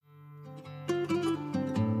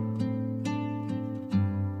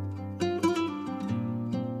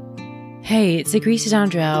Hey, it's Agrita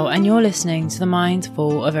Dandriel, and you're listening to the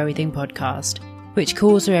Mindful of Everything podcast, which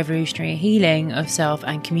calls for revolutionary healing of self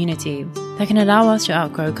and community that can allow us to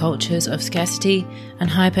outgrow cultures of scarcity and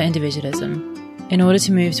hyper-individualism in order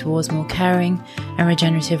to move towards more caring and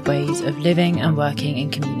regenerative ways of living and working in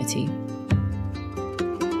community.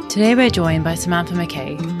 Today we're joined by Samantha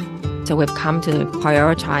Mackay. So we've come to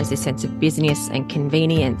prioritise this sense of business and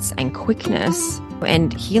convenience and quickness,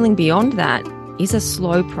 and healing beyond that is a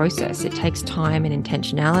slow process. It takes time and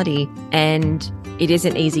intentionality, and it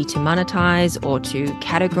isn't easy to monetize or to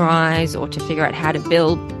categorize or to figure out how to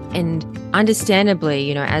build. And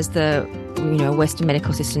understandably, as the Western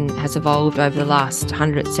medical system has evolved over the last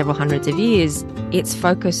several hundreds of years, it's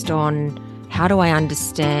focused on how do I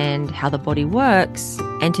understand how the body works?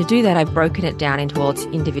 And to do that, I've broken it down into all its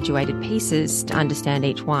individuated pieces to understand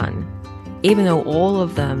each one, even though all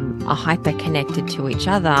of them are hyper-connected to each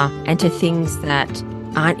other and to things that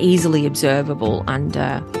aren't easily observable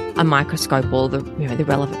under a microscope or the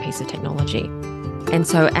relevant piece of technology. And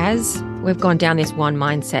so as we've gone down this one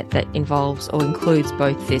mindset that involves or includes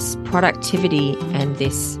both this productivity and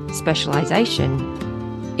this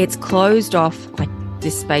specialization, it's closed off like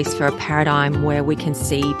this space for a paradigm where we can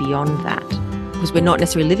see beyond that, because we're not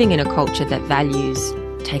necessarily living in a culture that values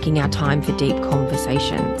taking our time for deep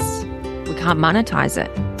conversations. We can't monetize it.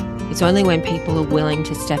 It's only when people are willing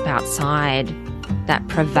to step outside that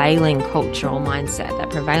prevailing cultural mindset, that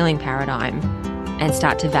prevailing paradigm, and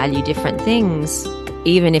start to value different things,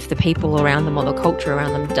 even if the people around them or the culture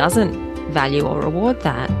around them doesn't value or reward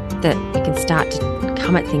that we can start to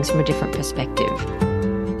come at things from a different perspective.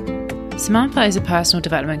 Samantha is a personal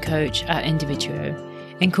development coach at Individuo,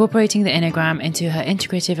 incorporating the Enneagram into her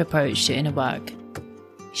integrative approach to inner work.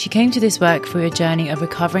 She came to this work through a journey of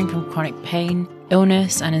recovering from chronic pain,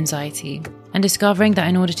 illness, and anxiety, and discovering that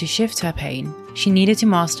in order to shift her pain, she needed to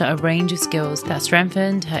master a range of skills that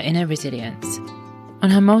strengthened her inner resilience. On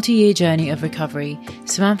her multi-year journey of recovery,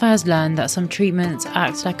 Samantha has learned that some treatments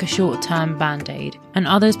act like a short-term band-aid, and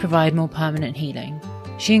others provide more permanent healing.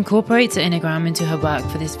 She incorporates the Enneagram into her work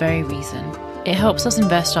for this very reason. It helps us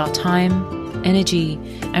invest our time, energy,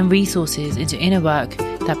 and resources into inner work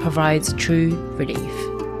that provides true relief.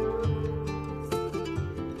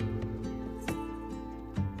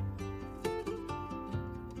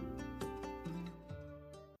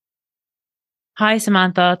 Hi,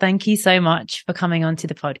 Samantha. Thank you so much for coming onto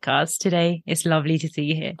the podcast today. It's lovely to see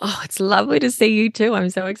you here. Oh, it's lovely to see you too. I'm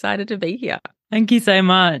so excited to be here. Thank you so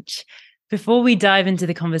much. Before we dive into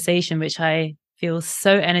the conversation, which I feel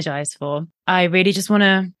so energized for, I really just want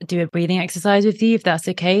to do a breathing exercise with you, if that's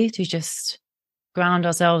okay, to just ground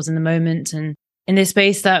ourselves in the moment and in this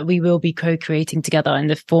space that we will be co-creating together in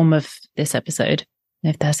the form of this episode,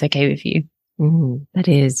 if that's okay with you. That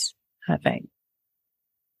is. Perfect.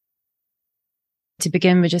 To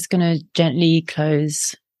begin, we're just going to gently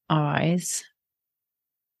close our eyes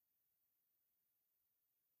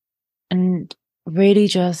and really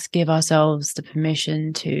just give ourselves the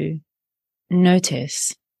permission to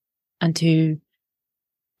notice and to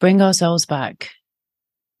bring ourselves back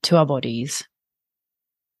to our bodies,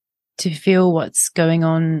 to feel what's going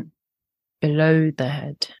on below the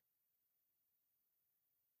head.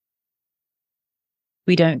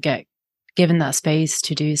 We don't get given that space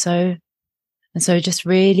to do so. And so just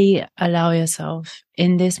really allow yourself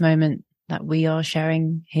in this moment that we are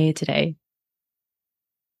sharing here today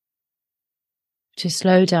to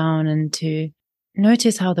slow down and to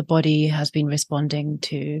notice how the body has been responding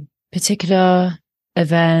to particular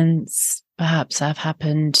events, perhaps that have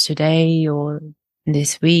happened today or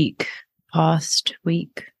this week, past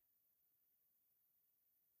week.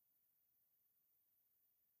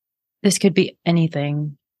 This could be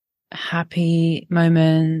anything. Happy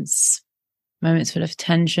moments, moments full of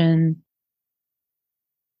tension.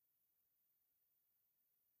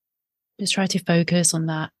 Just try to focus on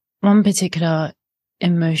that one particular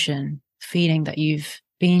emotion, feeling that you've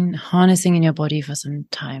been harnessing in your body for some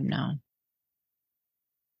time now.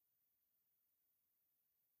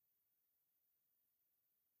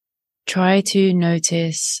 Try to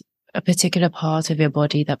notice a particular part of your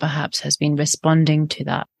body that perhaps has been responding to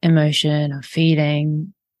that emotion or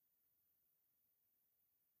feeling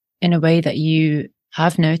in a way that you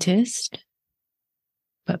have noticed,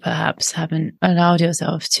 but perhaps haven't allowed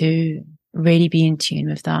yourself to really be in tune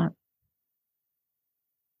with that.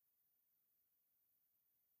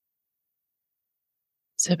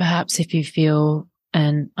 So perhaps if you feel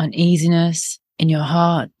an uneasiness in your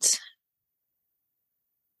heart,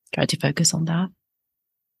 try to focus on that.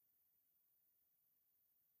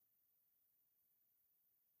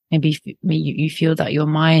 Maybe you feel that your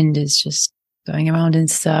mind is just going around in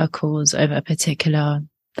circles over a particular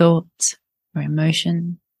thought or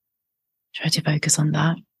emotion. Try to focus on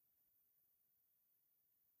that.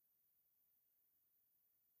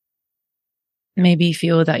 Maybe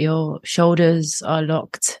feel that your shoulders are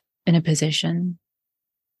locked in a position,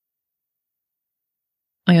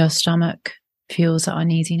 or your stomach feels that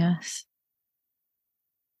uneasiness.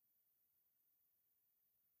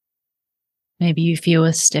 Maybe you feel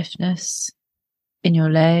a stiffness in your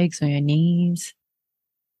legs or your knees.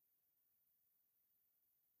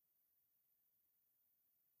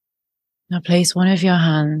 Now place one of your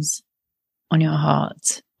hands on your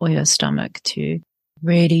heart or your stomach to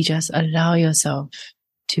really just allow yourself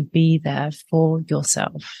to be there for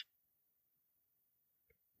yourself.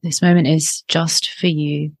 This moment is just for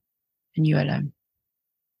you and you alone.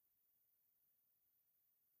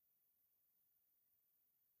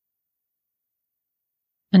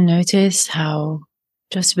 And notice how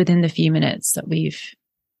just within the few minutes that we've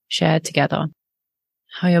shared together,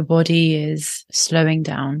 how your body is slowing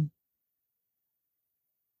down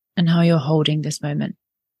and how you're holding this moment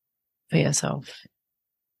for yourself.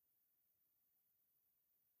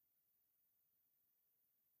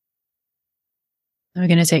 We're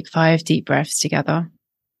going to take 5 deep breaths together,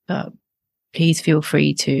 but please feel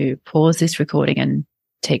free to pause this recording and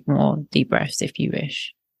take more deep breaths if you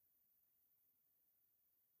wish.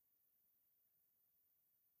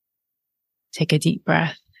 Take a deep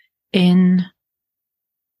breath in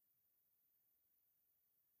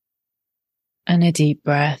and a deep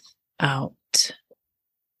breath out.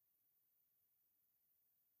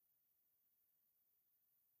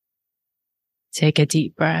 Take a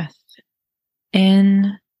deep breath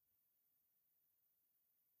in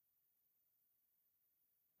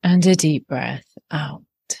and a deep breath out.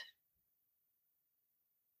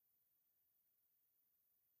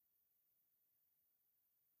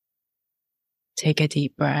 Take a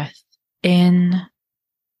deep breath in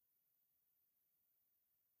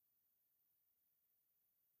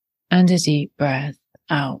and a deep breath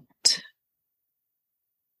out.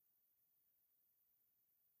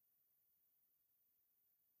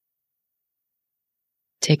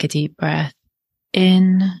 Take a deep breath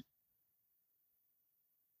in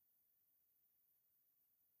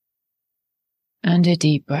and a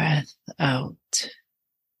deep breath out.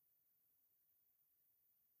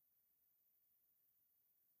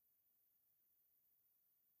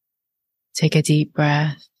 Take a deep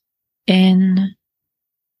breath in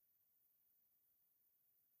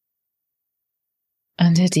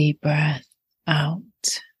and a deep breath out.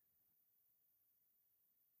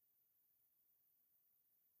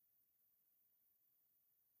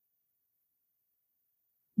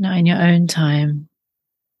 Now, in your own time,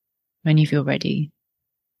 when you feel ready,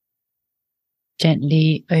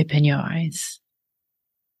 gently open your eyes.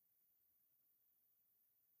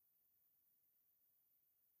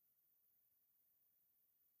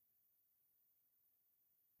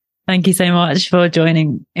 Thank you so much for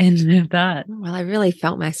joining in with that. Well, I really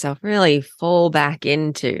felt myself really fall back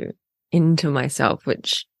into myself,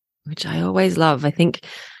 which I always love. I think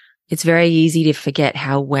it's very easy to forget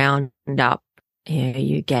how wound up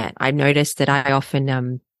you get. I noticed that I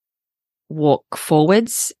often walk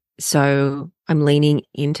forwards, so I'm leaning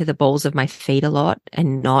into the balls of my feet a lot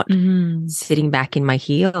and not sitting back in my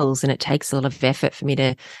heels, and it takes a lot of effort for me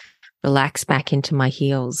to relax back into my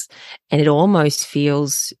heels, and it almost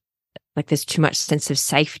feels like there's too much sense of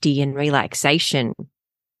safety and relaxation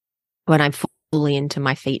when I'm fully into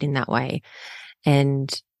my feet in that way.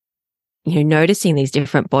 And noticing these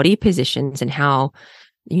different body positions and how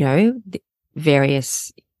the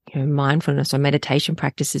various mindfulness or meditation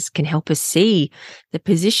practices can help us see the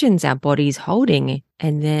positions our body's holding,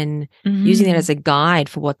 and then using that as a guide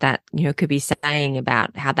for what that could be saying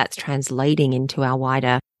about how that's translating into our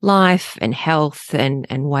wider life and health and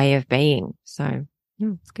way of being. So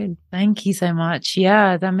it's good. Thank you so much.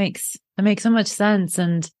 Yeah, that makes so much sense.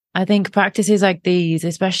 And I think practices like these,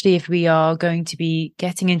 especially if we are going to be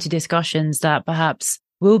getting into discussions that perhaps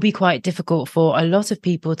will be quite difficult for a lot of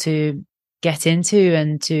people to get into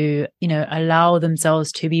and to, allow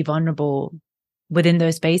themselves to be vulnerable within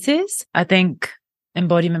those spaces. I think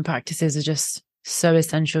embodiment practices are just so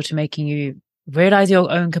essential to making you realize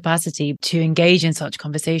your own capacity to engage in such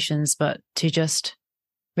conversations, but to just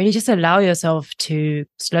really just allow yourself to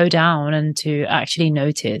slow down and to actually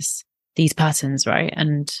notice these patterns, right?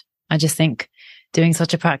 And I just think doing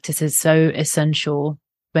such a practice is so essential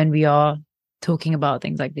when we are talking about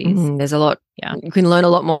things like these. There's a lot. Yeah. You can learn a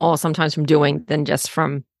lot more sometimes from doing than just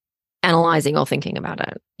from analyzing or thinking about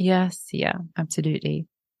it. Yes. Yeah, absolutely.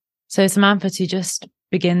 So Samantha, to just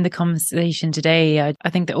begin the conversation today, I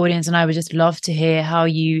think the audience and I would just love to hear how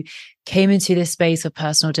you came into this space of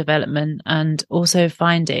personal development and also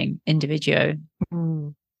finding individual.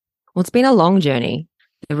 Well, it's been a long journey.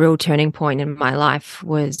 The real turning point in my life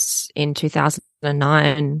was in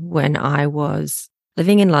 2009 when I was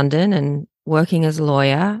living in London and working as a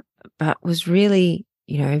lawyer, but was really,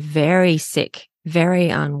 very sick, very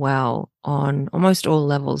unwell on almost all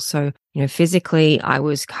levels. So, physically, I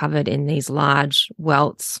was covered in these large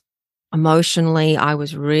welts. Emotionally, I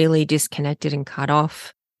was really disconnected and cut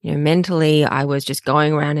off. Mentally, I was just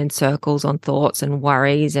going around in circles on thoughts and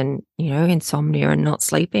worries and, insomnia and not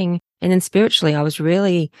sleeping. And then spiritually, I was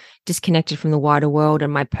really disconnected from the wider world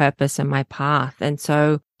and my purpose and my path. And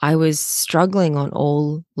so I was struggling on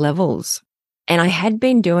all levels. And I had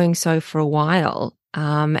been doing so for a while,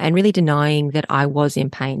 and really denying that I was in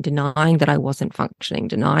pain, denying that I wasn't functioning,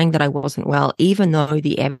 denying that I wasn't well, even though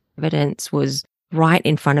the evidence was right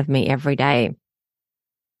in front of me every day.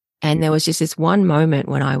 And there was just this one moment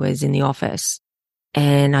when I was in the office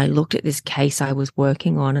and I looked at this case I was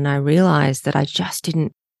working on and I realized that I just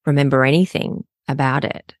didn't remember anything about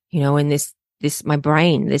it. And this my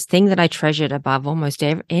brain, this thing that I treasured above almost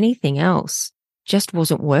anything else just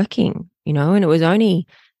wasn't working, and it was only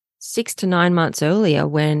 6 to 9 months earlier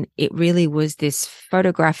when it really was this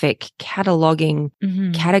photographic cataloging,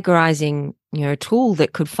 categorizing, tool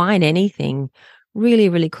that could find anything really,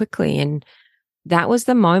 really quickly. And that was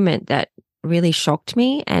the moment that really shocked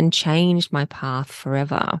me and changed my path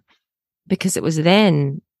forever, because it was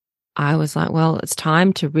then I was like, well, it's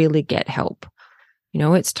time to really get help.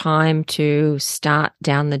 It's time to start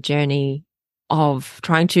down the journey of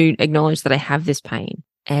trying to acknowledge that I have this pain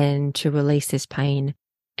and to release this pain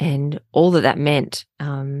and all that meant.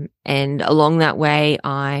 And along that way,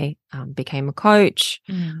 I became a coach.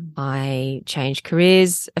 I changed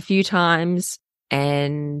careers a few times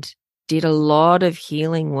and did a lot of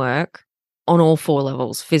healing work on all 4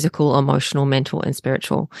 levels: physical, emotional, mental, and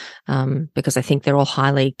spiritual, because I think they're all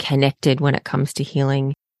highly connected when it comes to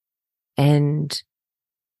healing. And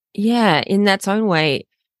yeah, in that own way,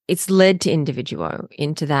 it's led to individual,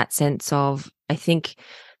 into that sense of, I think,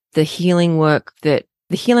 the healing work that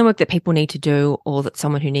people need to do, or that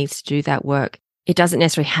someone who needs to do that work, it doesn't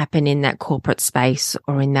necessarily happen in that corporate space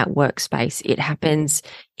or in that workspace. It happens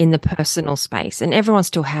in the personal space, and everyone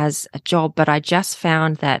still has a job. But I just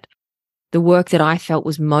found that the work that I felt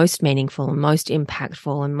was most meaningful and most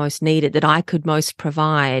impactful and most needed, that I could most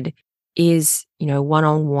provide, is,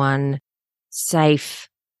 one-on-one, safe,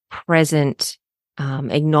 present,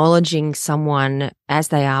 acknowledging someone as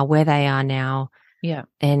they are, where they are now,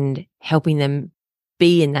 and helping them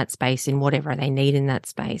be in that space in whatever they need in that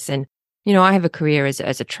space. And, I have a career as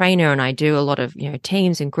a trainer, and I do a lot of,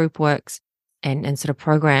 teams and group works and sort of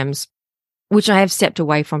programs, which I have stepped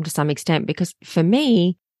away from to some extent, because for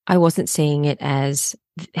me, I wasn't seeing it as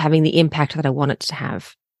having the impact that I want it to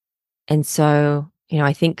have. And so,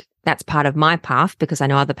 I think that's part of my path, because I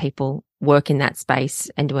know other people work in that space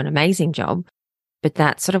and do an amazing job. But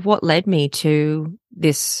that's sort of what led me to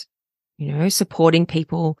this, supporting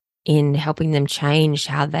people in helping them change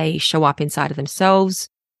how they show up inside of themselves,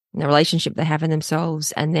 and the relationship they have in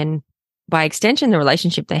themselves, and then by extension, the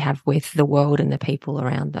relationship they have with the world and the people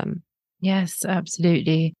around them. Yes,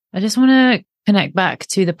 absolutely. I just want to connect back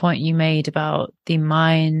to the point you made about the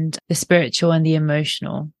mind, the spiritual, and the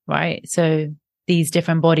emotional, right? So these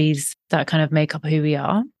different bodies that kind of make up who we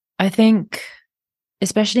are. I think,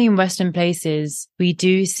 especially in Western places, we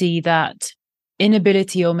do see that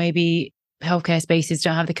inability, or maybe healthcare spaces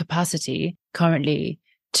don't have the capacity currently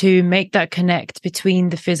to make that connect between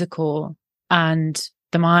the physical and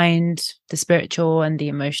the mind, the spiritual, and the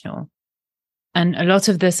emotional. And a lot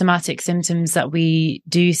of the somatic symptoms that we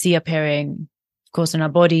do see appearing, of course, in our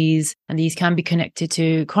bodies, and these can be connected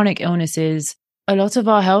to chronic illnesses, a lot of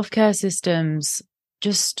our healthcare systems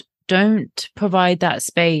just don't provide that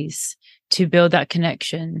space to build that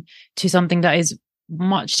connection to something that is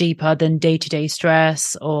much deeper than day-to-day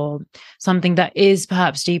stress, or something that is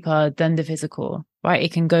perhaps deeper than the physical, right?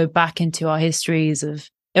 It can go back into our histories of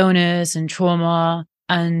illness and trauma.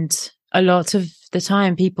 And a lot of the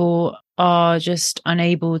time, people are just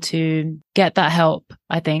unable to get that help,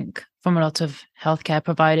 I think, from a lot of healthcare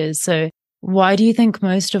providers. So why do you think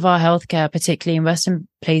most of our healthcare, particularly in Western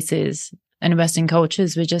places and Western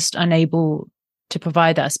cultures, we're just unable to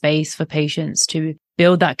provide that space for patients to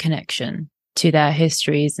build that connection to their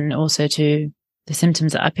histories and also to the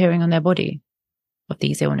symptoms that are appearing on their body of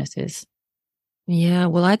these illnesses? Yeah,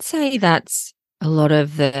 well, I'd say that's a lot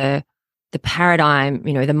of the paradigm,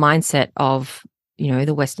 the mindset of,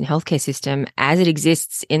 the Western healthcare system as it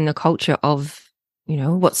exists in the culture of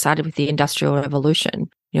what started with the Industrial Revolution,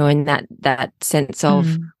 in that sense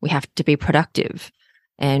of we have to be productive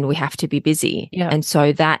and we have to be busy. Yeah. And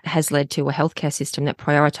so that has led to a healthcare system that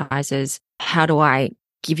prioritizes, how do I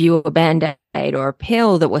give you a Band-Aid or a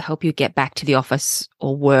pill that will help you get back to the office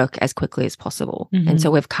or work as quickly as possible. And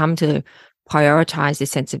so we've come to prioritize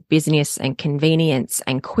this sense of business and convenience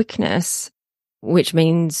and quickness, which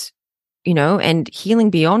means, and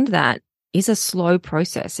healing beyond that is a slow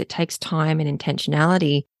process. It takes time and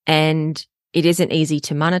intentionality, and it isn't easy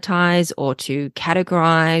to monetize or to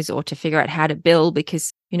categorize or to figure out how to bill,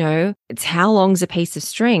 because, it's how long's a piece of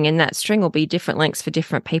string, and that string will be different lengths for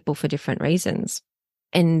different people for different reasons.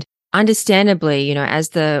 And understandably, as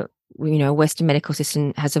the, Western medical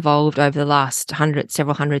system has evolved over the last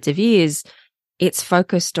several hundreds of years, it's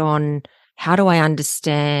focused on, how do I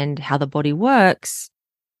understand how the body works?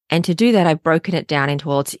 And to do that, I've broken it down into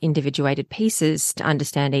all its individuated pieces to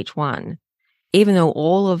understand each one, even though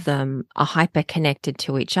all of them are hyper connected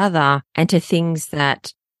to each other and to things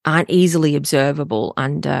that aren't easily observable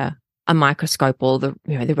under a microscope or the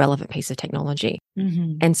relevant piece of technology.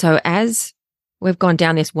 And so as we've gone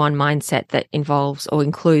down this one mindset that involves or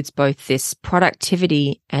includes both this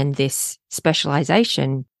productivity and this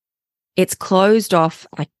specialization, it's closed off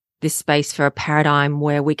like this space for a paradigm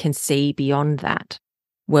where we can see beyond that,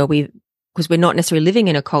 because we're not necessarily living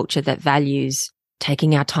in a culture that values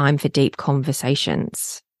taking our time for deep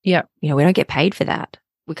conversations. Yeah. We don't get paid for that.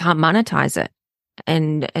 We can't monetize it.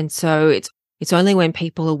 And so it's only when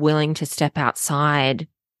people are willing to step outside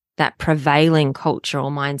that prevailing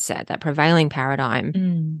cultural mindset, that prevailing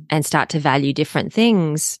paradigm, and start to value different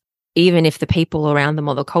things, even if the people around them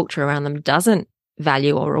or the culture around them doesn't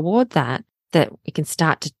value or reward that we can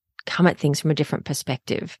start to come at things from a different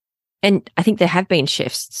perspective. And I think there have been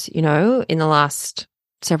shifts, in the last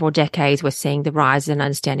several decades. We're seeing the rise in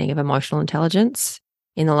understanding of emotional intelligence.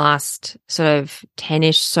 In the last sort of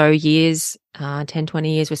 10-ish so years, 10,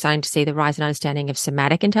 20 years, we're starting to see the rise in understanding of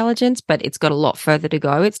somatic intelligence, but it's got a lot further to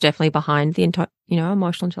go. It's definitely behind the,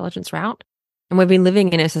 emotional intelligence route. And we've been living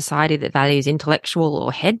in a society that values intellectual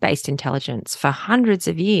or head-based intelligence for hundreds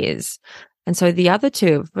of years. And so the other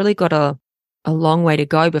two have really got a long way to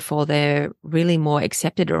go before they're really more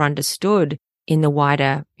accepted or understood in the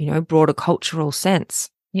wider, broader cultural sense.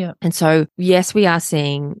 Yeah. And so, yes, we are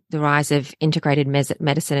seeing the rise of integrated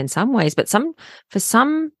medicine in some ways, but for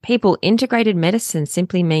some people, integrated medicine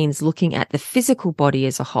simply means looking at the physical body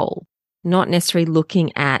as a whole, not necessarily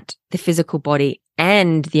looking at the physical body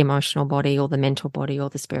and the emotional body or the mental body or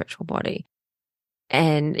the spiritual body.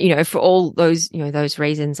 And, for all those, those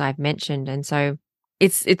reasons I've mentioned. And so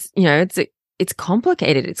it's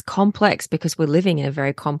complicated. It's complex because we're living in a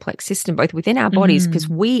very complex system, both within our bodies, because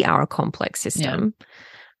we are a complex system. Yeah.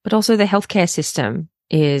 But also the healthcare system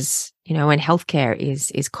is, and healthcare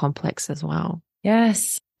is complex as well.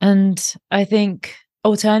 Yes. And I think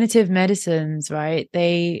alternative medicines, right?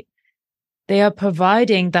 They are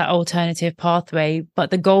providing that alternative pathway, but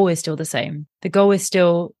the goal is still the same. The goal is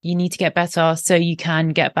still, you need to get better so you can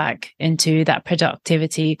get back into that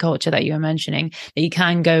productivity culture that you were mentioning, that you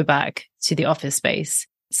can go back to the office space.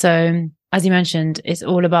 So as you mentioned, it's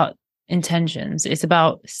all about intentions. It's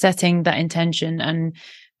about setting that intention and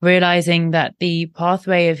realizing that the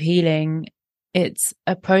pathway of healing, it's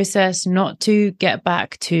a process not to get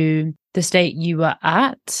back to the state you were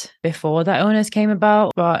at before that illness came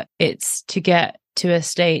about, but it's to get to a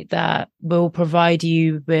state that will provide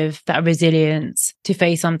you with that resilience to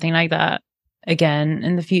face something like that again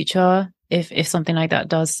in the future, if something like that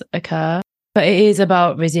does occur. But it is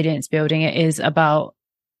about resilience building. It is about,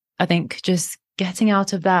 I think, just getting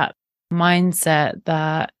out of that mindset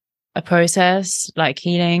that a process like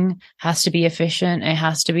healing has to be efficient, it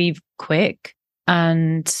has to be quick,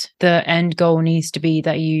 and the end goal needs to be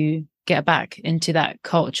that you get back into that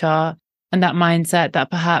culture and that mindset that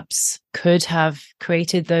perhaps could have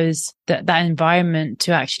created that environment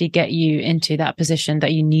to actually get you into that position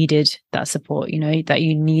that you needed that support, that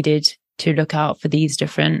you needed to look out for these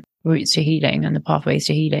different routes to healing and the pathways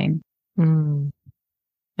to healing.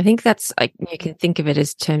 I think that's, you can think of it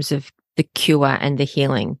as terms of the cure and the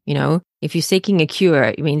healing. If you're seeking a cure,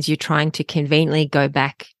 it means you're trying to conveniently go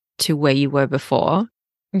back to where you were before.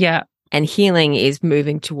 Yeah. And healing is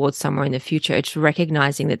moving towards somewhere in the future. It's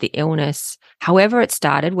recognizing that the illness, however it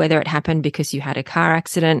started, whether it happened because you had a car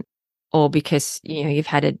accident or because, you've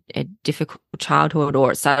had a difficult childhood,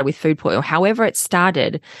 or it started with food poisoning, or however it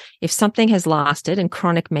started, if something has lasted, and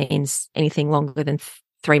chronic means anything longer than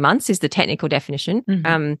 3 months is the technical definition.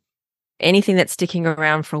 Anything that's sticking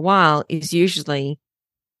around for a while is usually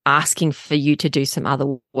asking for you to do some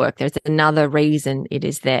other work. There's another reason it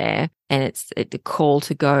is there, and it's the call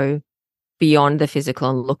to go beyond the physical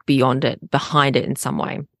and look beyond it, behind it in some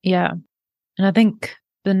way. Yeah. And I think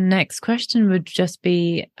the next question would just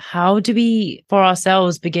be, how do we, for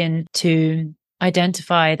ourselves, begin to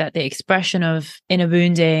identify that the expression of inner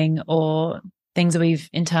wounding or things that we've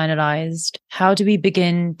internalized, how do we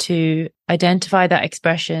begin to identify that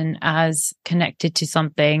expression as connected to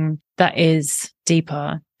something that is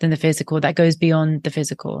deeper than the physical, that goes beyond the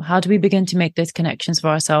physical? How do we begin to make those connections for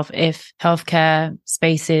ourselves if healthcare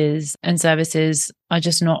spaces and services are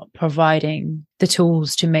just not providing the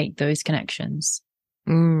tools to make those connections?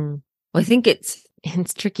 Well, I think it's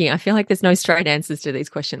tricky. I feel like there's no straight answers to these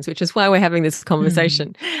questions, which is why we're having this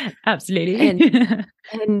conversation. Absolutely.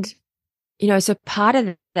 And so part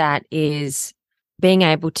of that is being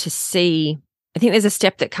able to see. I think there's a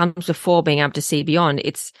step that comes before being able to see beyond.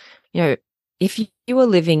 It's, if you are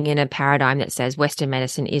living in a paradigm that says Western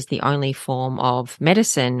medicine is the only form of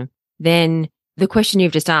medicine, then the question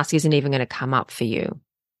you've just asked isn't even going to come up for you,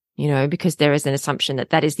 because there is an assumption that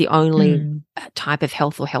that is the only type of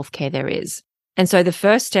health or healthcare there is. And so the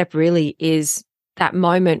first step really is that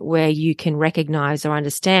moment where you can recognize or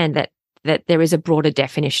understand that there is a broader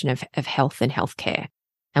definition of health and healthcare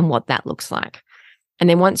and what that looks like. And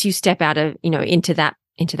then once you step out of, into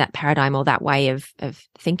that paradigm or that way of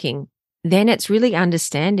thinking, then it's really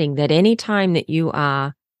understanding that any time that you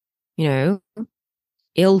are,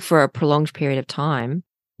 ill for a prolonged period of time,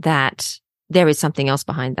 that there is something else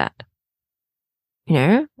behind that.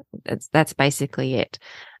 That's basically it.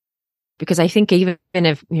 Because I think even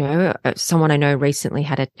if, someone I know recently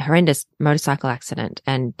had a horrendous motorcycle accident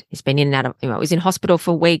and has been in and out of, was in hospital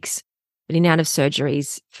for weeks, but in and out of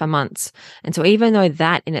surgeries for months. And so even though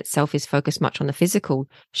that in itself is focused much on the physical,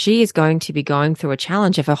 she is going to be going through a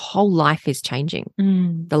challenge of her whole life is changing.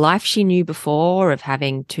 The life she knew before of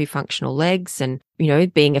having 2 functional legs and,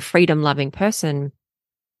 being a freedom-loving person,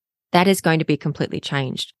 that is going to be completely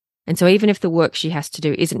changed. And so even if the work she has to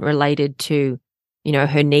do isn't related to,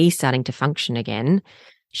 her knee starting to function again,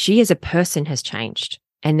 she as a person has changed.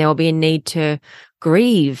 And there will be a need to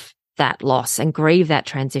grieve that loss and grieve that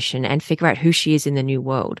transition and figure out who she is in the new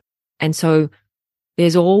world. And so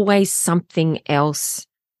there's always something else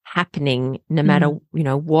happening no matter,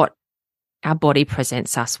 what our body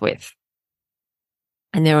presents us with.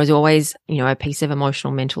 And there is always, a piece of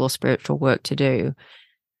emotional, mental, or spiritual work to do.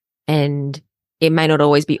 And it may not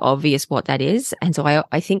always be obvious what that is. And so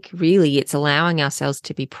I think really it's allowing ourselves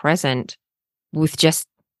to be present with just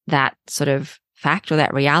that sort of fact or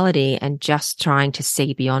that reality and just trying to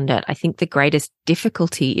see beyond it. I think the greatest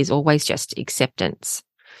difficulty is always just acceptance.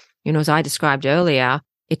 As I described earlier,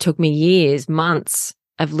 it took me years, months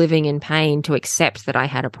of living in pain to accept that I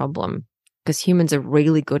had a problem, because humans are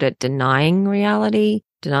really good at denying reality,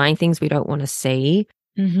 denying things we don't want to see.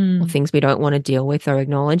 Or things we don't want to deal with or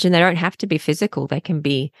acknowledge. And they don't have to be physical. They can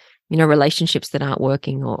be, relationships that aren't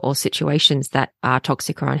working or situations that are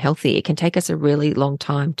toxic or unhealthy. It can take us a really long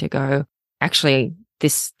time to go, actually,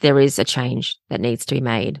 there is a change that needs to be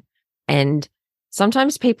made. And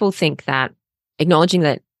sometimes people think that acknowledging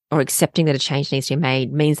that or accepting that a change needs to be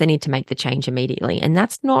made means they need to make the change immediately. And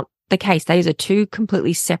that's not the case. Those are 2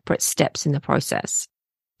 completely separate steps in the process.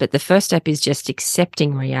 But the first step is just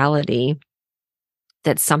accepting reality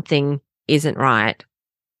that something isn't right,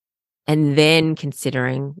 and then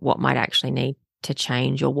considering what might actually need to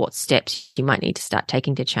change or what steps you might need to start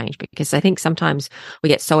taking to change. Because I think sometimes we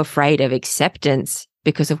get so afraid of acceptance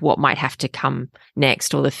because of what might have to come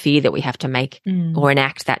next, or the fear that we have to make or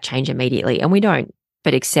enact that change immediately. And we don't.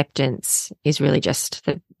 But acceptance is really just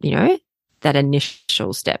that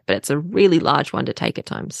initial step, but it's a really large one to take at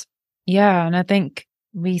times. Yeah. And I think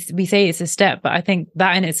we say it's a step, but I think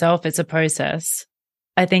that in itself is a process.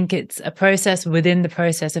 I think it's a process within the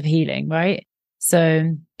process of healing, right?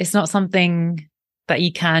 So it's not something that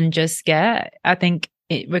you can just get. I think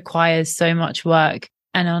it requires so much work.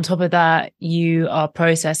 And on top of that, you are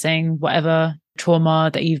processing whatever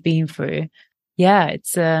trauma that you've been through. Yeah,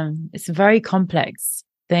 it's a very complex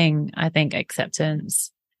thing, I think,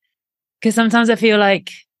 acceptance. Because sometimes I feel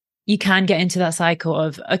like you can get into that cycle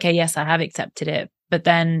of, okay, yes, I have accepted it, but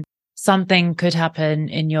then something could happen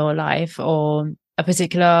in your life, or a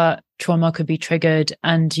particular trauma could be triggered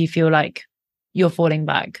and you feel like you're falling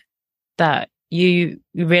back, that you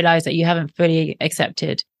realize that you haven't fully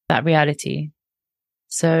accepted that reality.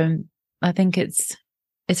 So I think it's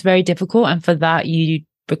very difficult. And for that, you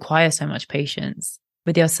require so much patience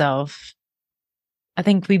with yourself. I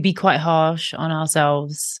think we'd be quite harsh on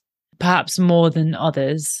ourselves perhaps more than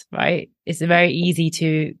others, right? It's very easy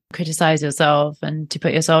to criticize yourself and to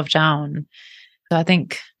put yourself down. So I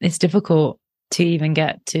think it's difficult to even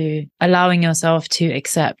get to allowing yourself to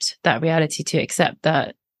accept that reality, to accept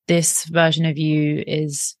that this version of you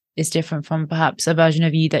is different from perhaps a version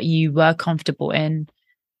of you that you were comfortable in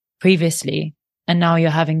previously. And now you're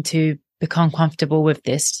having to become comfortable with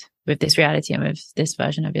this reality and with this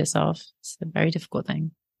version of yourself. It's a very difficult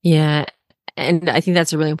thing. Yeah. And I think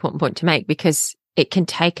that's a really important point to make, because it can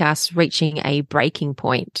take us reaching a breaking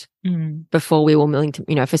point before we were willing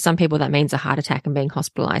to, for some people that means a heart attack and being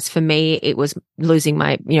hospitalized. For me, it was losing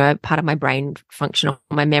my, part of my brain function or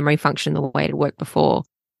my memory function the way it worked before.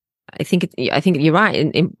 I think you're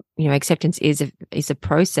right. And acceptance is a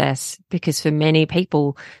process, because for many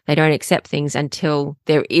people, they don't accept things until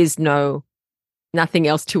there is nothing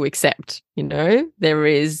else to accept.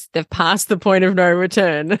 They've passed the point of no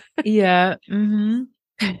return. Yeah.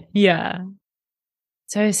 Yeah.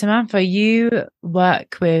 So Samantha, you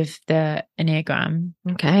work with the Enneagram.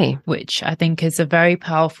 Okay. Which I think is a very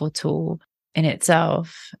powerful tool in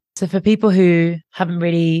itself. So for people who haven't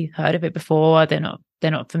really heard of it before, they're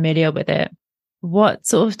not familiar with it, what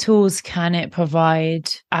sort of tools can it provide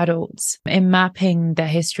adults in mapping their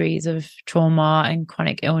histories of trauma and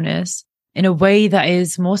chronic illness in a way that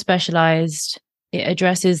is more specialized? It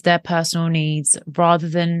addresses their personal needs rather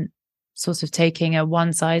than sort of taking a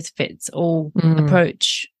one-size-fits-all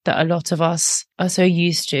approach that a lot of us are so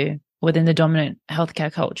used to within the dominant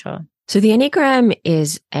healthcare culture. So the Enneagram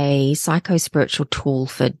is a psycho-spiritual tool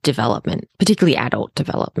for development, particularly adult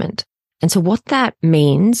development. And so what that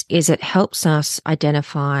means is it helps us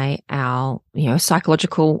identify our,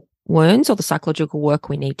 psychological wounds or the psychological work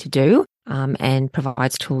we need to do, and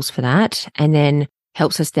provides tools for that. And then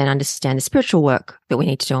helps us then understand the spiritual work that we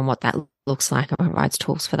need to do and what that looks like, and provides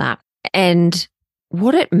tools for that. And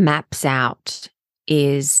what it maps out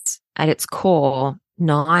is, at its core,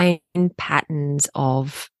 9 patterns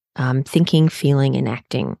of thinking, feeling, and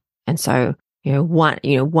acting. And so,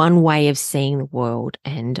 one way of seeing the world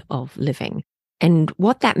and of living. And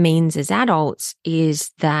what that means as adults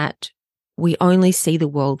is that we only see the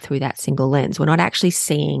world through that single lens. We're not actually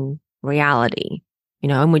seeing reality,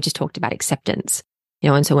 and we just talked about acceptance,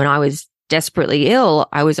 and so when I was desperately ill,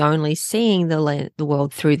 I was only seeing the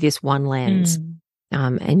world through this one lens,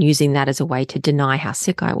 and using that as a way to deny how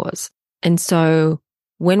sick I was. And so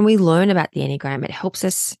when we learn about the Enneagram, it helps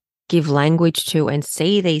us give language to and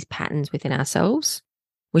see these patterns within ourselves,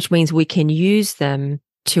 which means we can use them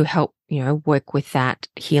to help, work with that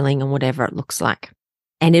healing and whatever it looks like.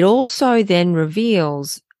 And it also then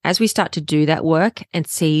reveals, as we start to do that work and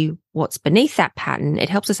see what's beneath that pattern, it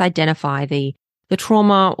helps us identify the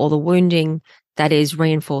trauma or the wounding that is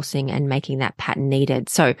reinforcing and making that pattern needed.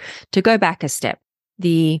 So to go back a step,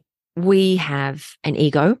 we have an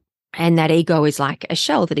ego, and that ego is like a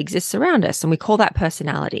shell that exists around us, and we call that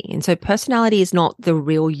personality. And so personality is not the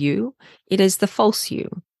real you, it is the false you.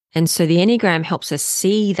 And so the Enneagram helps us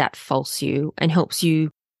see that false you and helps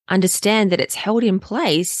you understand that it's held in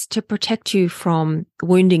place to protect you from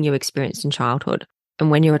wounding you experienced in childhood.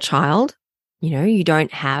 And when you're a child, you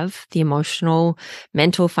don't have the emotional,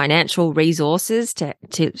 mental, financial resources to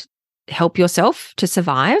help yourself to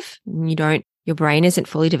survive. Your brain isn't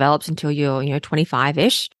fully developed until you're,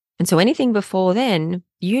 25-ish. And so anything before then,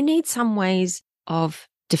 you need some ways of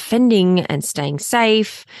defending and staying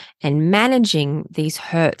safe and managing these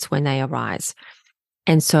hurts when they arise.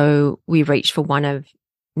 And so we reach for one of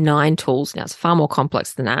 9 tools. Now, it's far more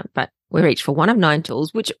complex than that, but we reach for one of 9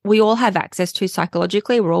 tools, which we all have access to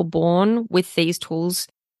psychologically. We're all born with these tools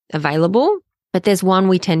available, but there's one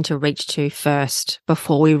we tend to reach to first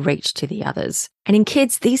before we reach to the others. And in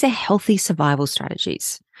kids, these are healthy survival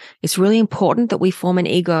strategies. It's really important that we form an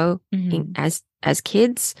ego as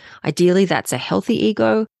kids. Ideally, that's a healthy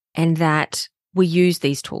ego, and that we use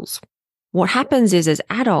these tools. What happens is, as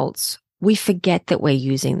adults, we forget that we're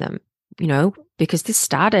using them, because this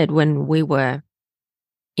started when we were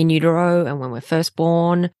in utero and when we're first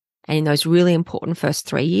born, and in those really important first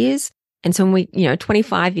 3 years. And so when we,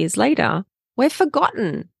 25 years later, we've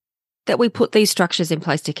forgotten that we put these structures in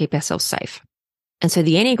place to keep ourselves safe. And so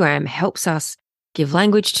the Enneagram helps us give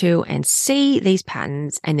language to and see these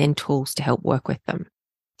patterns, and then tools to help work with them.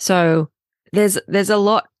 So there's a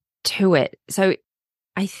lot to it. So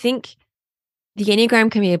I think the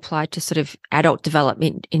Enneagram can be applied to sort of adult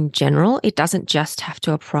development in general. It doesn't just have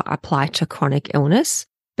to apply to chronic illness,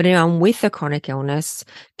 but anyone with a chronic illness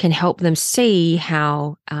can help them see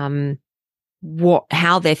how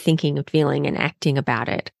they're thinking and feeling and acting about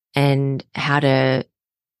it, and how to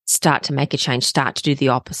start to make a change, start to do the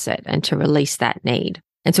opposite, and to release that need.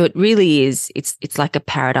 And so it really is, it's like a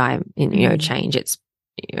paradigm in, change. It's,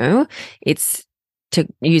 it's, to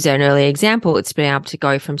use an earlier example, it's been able to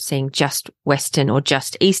go from seeing just Western or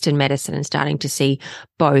just Eastern medicine and starting to see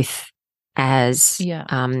both as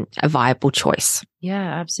a viable choice. Yeah,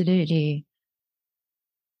 absolutely.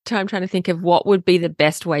 So I'm trying to think of what would be the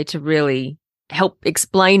best way to really help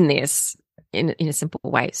explain this in a simple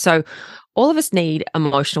way. So all of us need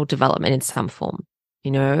emotional development in some form. I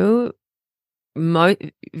know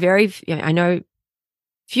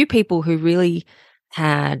few people who really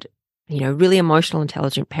had, really emotional,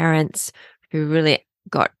 intelligent parents who really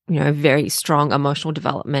got, very strong emotional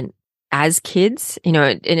development as kids, and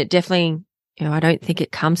it definitely, I don't think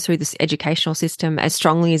it comes through this educational system as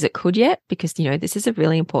strongly as it could yet, because, this is a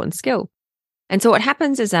really important skill. And so what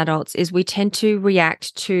happens as adults is we tend to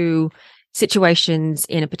react to situations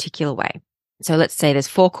in a particular way. So let's say there's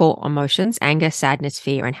 4 core emotions: anger, sadness,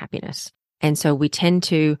 fear, and happiness. And so we tend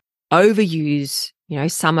to overuse,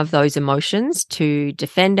 some of those emotions to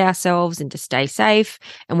defend ourselves and to stay safe,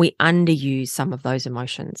 and we underuse some of those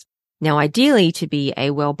emotions. Now, ideally, to be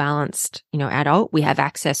a well-balanced, adult, we have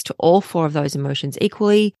access to all 4 of those emotions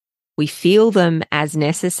equally. We feel them as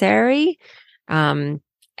necessary, and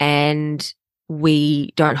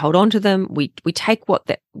we don't hold on to them. We take what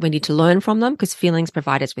we need to learn from them, because feelings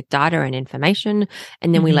provide us with data and information,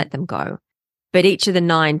 and then we let them go. But each of the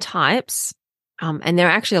 9 types, and there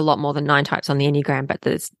are actually a lot more than 9 types on the Enneagram, but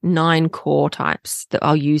there's 9 core types that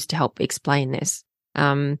I'll use to help explain this,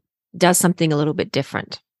 does something a little bit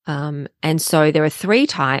different. And so there are 3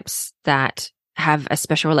 types that have a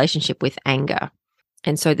special relationship with anger.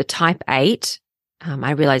 And so the type 8,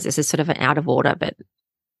 I realize this is sort of an out of order, but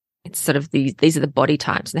it's sort of these are the body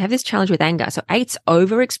types. And they have this challenge with anger. So 8s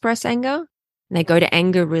overexpress anger, and they go to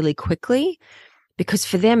anger really quickly, because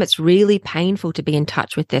for them, it's really painful to be in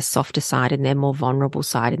touch with their softer side and their more vulnerable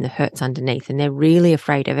side and the hurts underneath. And they're really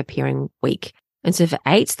afraid of appearing weak. And so for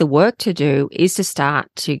 8s, the work to do is to start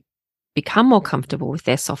to become more comfortable with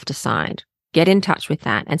their softer side, get in touch with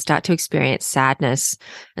that, and start to experience sadness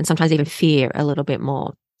and sometimes even fear a little bit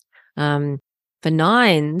more. For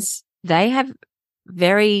 9s, they have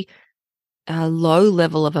very low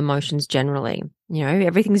level of emotions generally.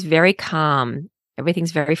 Everything's very calm.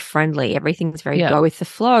 Everything's very friendly. Everything's very go with the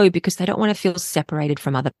flow, because they don't want to feel separated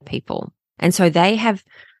from other people. And so they're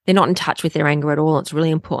not in touch with their anger at all. It's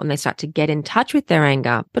really important they start to get in touch with their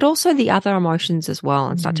anger, but also the other emotions as well,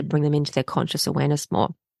 and start to bring them into their conscious awareness more.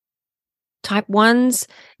 Type 1s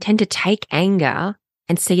tend to take anger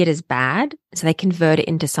and see it as bad, so they convert it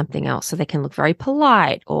into something else. So they can look very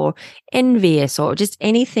polite or envious or just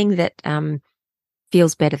anything that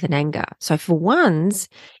feels better than anger. So for 1s,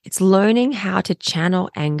 it's learning how to channel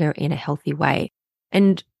anger in a healthy way.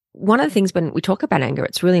 And one of the things when we talk about anger,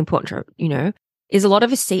 it's really important to, is a lot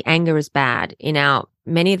of us see anger as bad.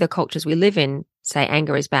 Many of the cultures we live in say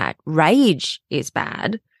anger is bad. Rage is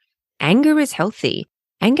bad. Anger is healthy.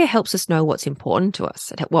 Anger helps us know what's important to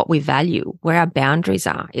us, what we value, where our boundaries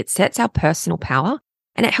are. It sets our personal power,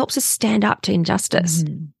 and it helps us stand up to injustice.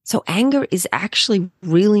 So anger is actually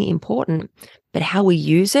really important, but how we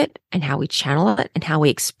use it and how we channel it and how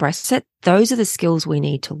we express it, those are the skills we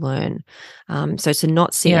need to learn. So to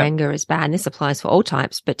not see anger as bad, and this applies for all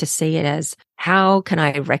types, but to see it as, how can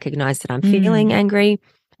I recognize that I'm feeling angry,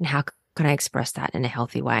 and how can I express that in a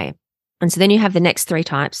healthy way? And so then you have the next 3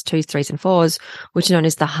 types, 2s, 3s, and 4s, which are known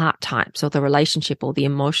as the heart types, or the relationship or the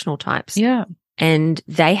emotional types. Yeah. And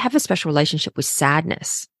they have a special relationship with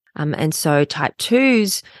sadness. And so type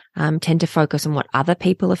 2s tend to focus on what other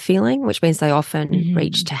people are feeling, which means they often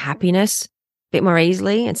reach to happiness a bit more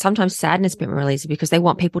easily, and sometimes sadness a bit more easily, because they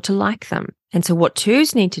want people to like them. And so what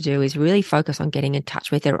 2s need to do is really focus on getting in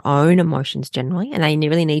touch with their own emotions generally, and they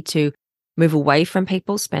really need to move away from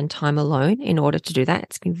people, spend time alone in order to do that.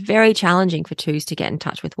 It's been very challenging for 2s to get in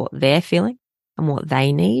touch with what they're feeling and what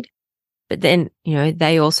they need. But then,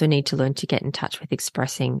 they also need to learn to get in touch with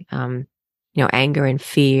expressing, anger and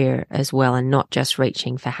fear as well, and not just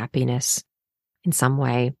reaching for happiness in some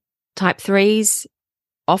way. Type 3s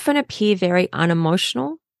often appear very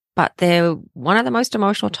unemotional, but they're one of the most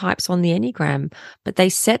emotional types on the Enneagram. But they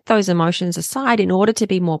set those emotions aside in order to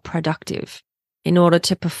be more productive, in order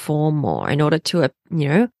to perform more, in order to,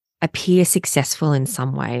 appear successful in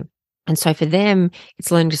some way. And so for them,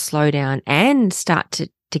 it's learning to slow down and start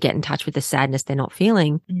to get in touch with the sadness they're not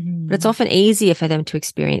feeling. But it's often easier for them to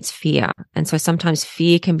experience fear. And so sometimes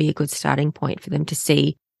fear can be a good starting point for them to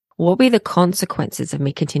see, what will be the consequences of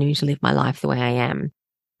me continuing to live my life the way I am?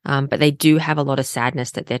 But they do have a lot of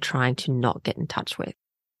sadness that they're trying to not get in touch with.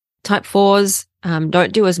 Type 4s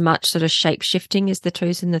don't do as much sort of shape shifting as the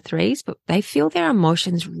 2s and the 3s, but they feel their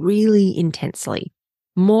emotions really intensely,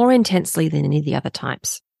 more intensely than any of the other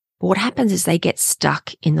types. But what happens is they get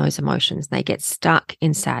stuck in those emotions. They get stuck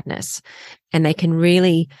in sadness, and they can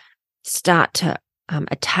really start to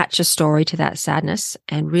attach a story to that sadness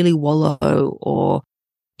and really wallow or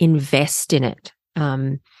invest in it.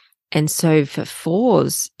 And so for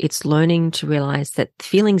 4s, it's learning to realize that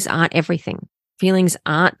feelings aren't everything. Feelings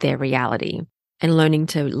aren't their reality, and learning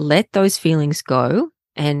to let those feelings go.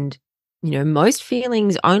 And, most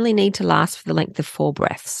feelings only need to last for the length of 4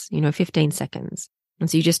 breaths, 15 seconds. And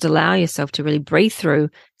so you just allow yourself to really breathe through,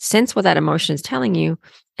 sense what that emotion is telling you,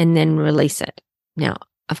 and then release it. Now,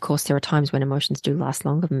 of course, there are times when emotions do last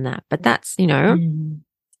longer than that, but that's,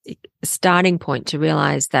 a starting point to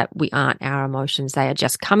realize that we aren't our emotions. They are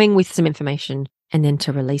just coming with some information, and then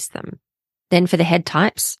to release them. Then for the head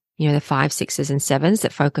types, the 5, 6s, and 7s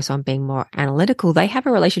that focus on being more analytical, they have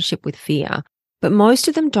a relationship with fear, but most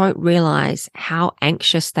of them don't realize how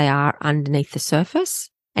anxious they are underneath the surface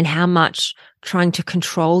and how much trying to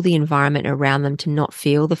control the environment around them to not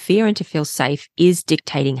feel the fear and to feel safe is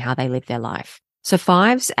dictating how they live their life. So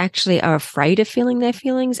 5s actually are afraid of feeling their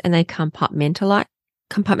feelings, and they compartmentalize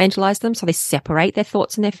them. So they separate their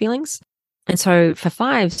thoughts and their feelings. And so for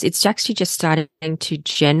 5s, it's actually just starting to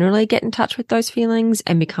generally get in touch with those feelings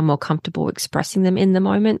and become more comfortable expressing them in the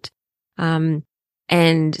moment. And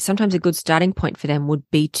sometimes a good starting point for them would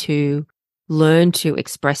be to learn to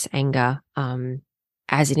express anger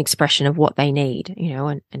as an expression of what they need,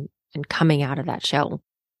 and coming out of that shell.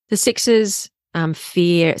 The 6s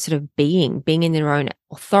fear sort of being in their own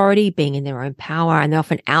authority, being in their own power, and they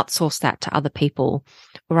often outsource that to other people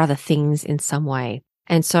or other things in some way.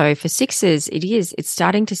 And so for 6s, it's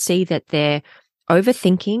starting to see that they're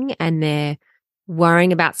overthinking and they're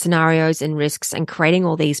worrying about scenarios and risks and creating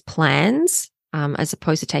all these plans as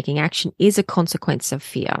opposed to taking action is a consequence of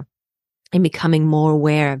fear, and becoming more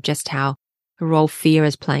aware of just how the role fear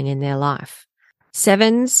is playing in their life.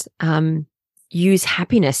 7s use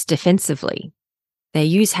happiness defensively. They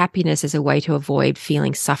use happiness as a way to avoid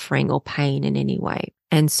feeling suffering or pain in any way.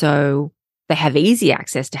 And so they have easy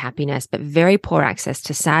access to happiness, but very poor access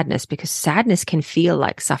to sadness, because sadness can feel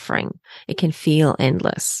like suffering. It can feel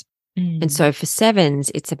endless. And so for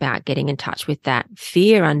 7s, it's about getting in touch with that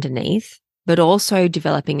fear underneath, but also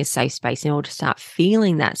developing a safe space in order to start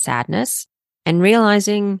feeling that sadness and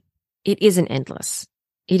realizing it isn't endless.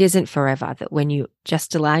 It isn't forever, that when you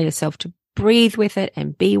just allow yourself to breathe with it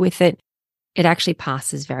and be with it, it actually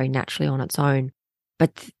passes very naturally on its own.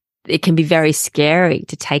 But it can be very scary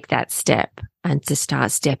to take that step and to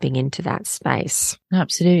start stepping into that space.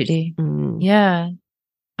 Absolutely. Yeah.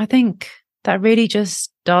 I think that really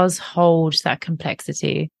just does hold that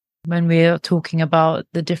complexity when we're talking about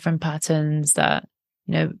the different patterns that,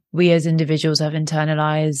 we as individuals have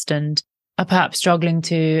internalized and are perhaps struggling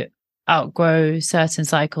to outgrow certain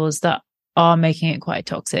cycles that are making it quite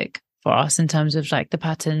toxic for us in terms of like the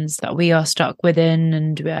patterns that we are stuck within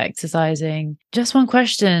and we're exercising. Just one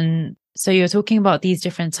question. So you're talking about these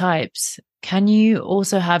different types. Can you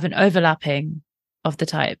also have an overlapping of the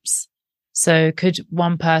types? So could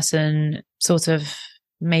one person sort of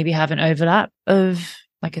maybe have an overlap of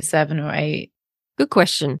like a 7 or 8? Good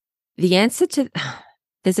question. The answer to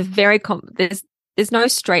there's a very there's no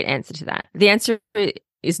straight answer to that. The answer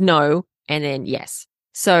is no, and then yes.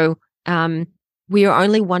 So we are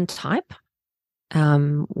only one type.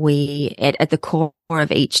 We at the core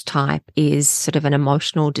of each type is sort of an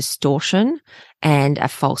emotional distortion and a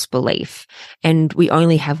false belief, and we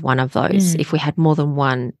only have one of those. If we had more than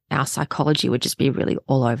one, our psychology would just be really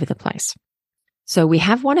all over the place. So we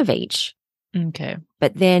have one of each. Okay.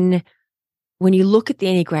 But then when you look at the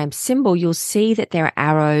Enneagram symbol, you'll see that there are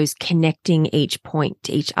arrows connecting each point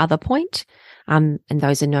to each other point. And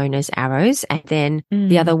those are known as arrows. And then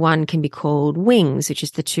the other one can be called wings, which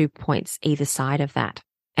is the 2 points either side of that.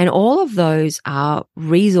 And all of those are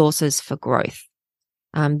resources for growth.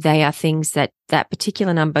 They are things that that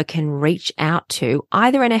particular number can reach out to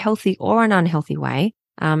either in a healthy or an unhealthy way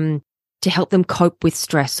to help them cope with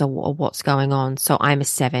stress or what's going on. So I'm a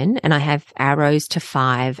 7 and I have arrows to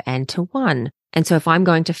 5 and to 1. And so if I'm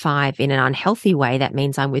going to 5 in an unhealthy way, that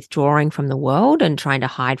means I'm withdrawing from the world and trying to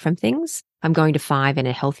hide from things. I'm going to 5 in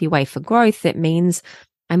a healthy way for growth. That means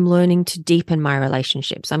I'm learning to deepen my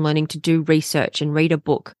relationships. I'm learning to do research and read a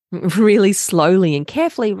book really slowly and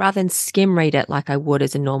carefully rather than skim read it like I would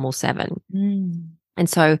as a normal 7. And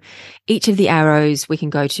so each of the arrows we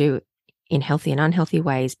can go to in healthy and unhealthy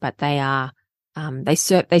ways, but they are they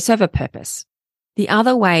serve a purpose. The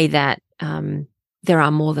other way that there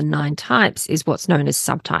are more than 9 types is what's known as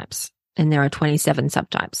subtypes. and there are 27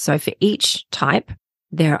 subtypes. So for each type,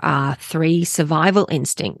 there are 3 survival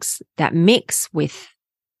instincts that mix with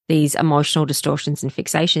these emotional distortions and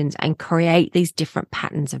fixations and create these different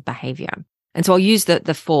patterns of behavior. And so I'll use the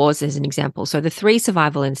 4s as an example. So the 3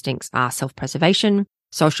 survival instincts are self-preservation,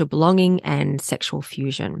 social belonging, and sexual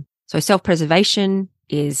fusion. So self-preservation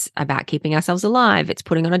is about keeping ourselves alive. It's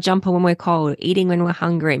putting on a jumper when we're cold, eating when we're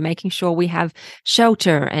hungry, making sure we have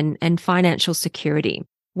shelter and financial security.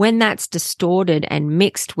 When that's distorted and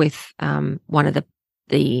mixed with one of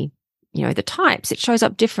the types, it shows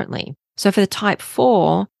up differently. So for the type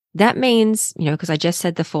 4, that means, because I just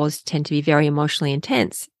said the 4s tend to be very emotionally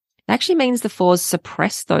intense. It actually means the 4s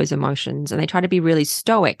suppress those emotions and they try to be really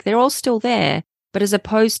stoic. They're all still there, but as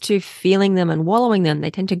opposed to feeling them and wallowing them,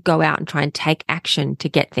 they tend to go out and try and take action to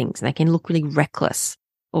get things. And they can look really reckless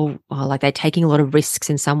or like they're taking a lot of risks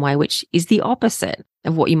in some way, which is the opposite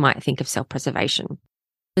of what you might think of self-preservation.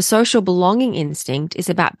 The social belonging instinct is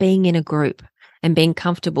about being in a group and being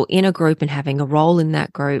comfortable in a group and having a role in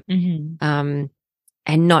that group,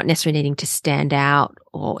 and not necessarily needing to stand out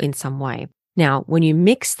or in some way. Now, when you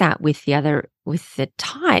mix that with the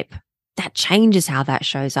type, that changes how that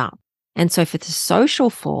shows up. And so for the social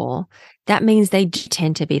 4, that means they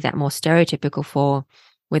tend to be that more stereotypical 4,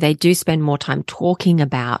 where they do spend more time talking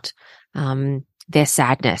about their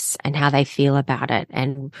sadness and how they feel about it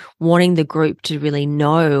and wanting the group to really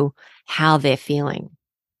know how they're feeling.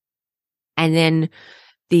 And then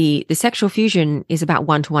the sexual fusion is about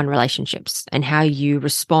one-to-one relationships and how you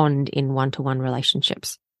respond in one-to-one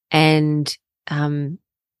relationships. And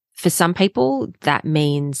for some people, that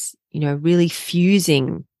means, really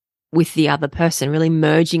fusing with the other person, really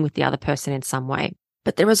merging with the other person in some way.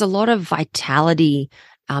 But there is a lot of vitality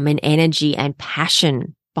and energy and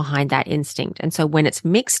passion behind that instinct. And so when it's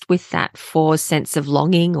mixed with that 4 sense of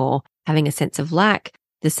longing or having a sense of lack,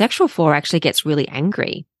 the sexual 4 actually gets really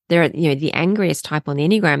angry. They're, the angriest type on the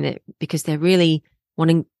Enneagram because they're really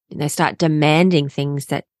wanting, they start demanding things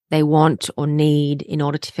that they want or need in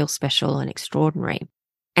order to feel special and extraordinary.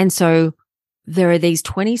 And so there are these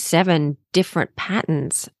 27 different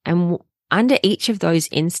patterns, and under each of those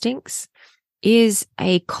instincts is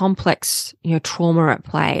a complex, trauma at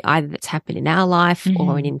play, either that's happened in our life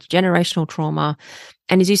or an intergenerational trauma.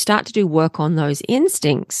 And as you start to do work on those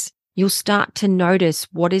instincts, you'll start to notice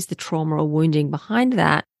what is the trauma or wounding behind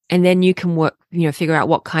that. And then you can work, figure out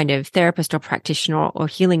what kind of therapist or practitioner or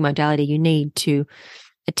healing modality you need to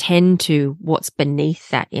attend to what's beneath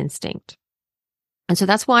that instinct. And so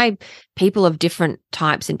that's why people of different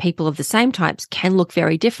types and people of the same types can look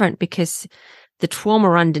very different, because the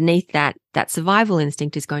trauma underneath that survival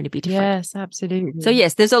instinct is going to be different. Yes, absolutely. So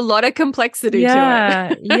yes, there's a lot of complexity to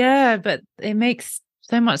it. Yeah, but it makes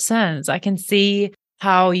so much sense. I can see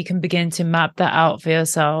how you can begin to map that out for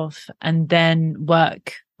yourself and then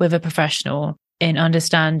work with a professional in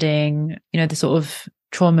understanding, the sort of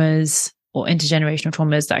traumas or intergenerational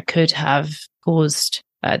traumas that could have caused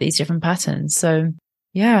these different patterns. So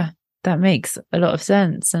yeah, that makes a lot of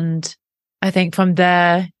sense. And I think from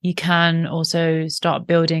there, you can also start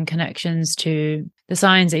building connections to the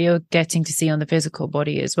signs that you're getting to see on the physical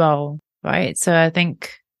body as well, right? So I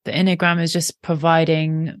think the Enneagram is just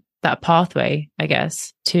providing that pathway, I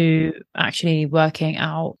guess, to actually working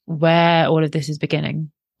out where all of this is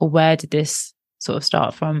beginning, or where did this sort of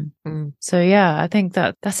start from. So yeah, I think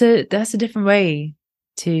that's a different way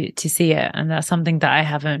to see it, and that's something that I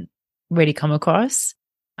haven't really come across.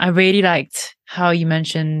 I really liked how you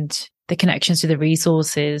mentioned the connections to the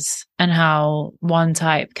resources and how one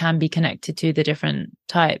type can be connected to the different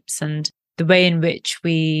types, and the way in which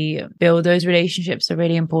we build those relationships are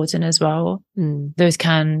really important as well. Those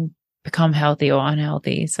can become healthy or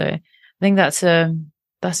unhealthy. So I think that's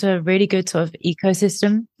a really good sort of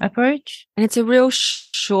ecosystem approach. And it's a real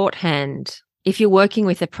shorthand. If you're working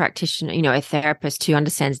with a practitioner, a therapist who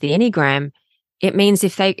understands the Enneagram, it means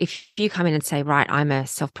if you come in and say, right, I'm a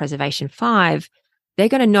self-preservation 5, they're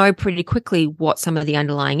going to know pretty quickly what some of the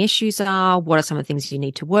underlying issues are, what are some of the things you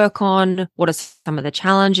need to work on, what are some of the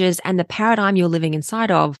challenges and the paradigm you're living inside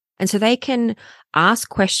of. And so they can ask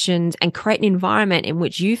questions and create an environment in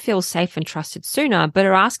which you feel safe and trusted sooner, but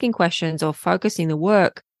are asking questions or focusing the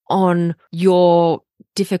work on your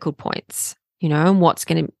difficult points, and what's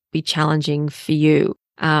going to be challenging for you.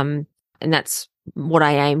 And that's what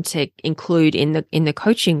I aim to include in the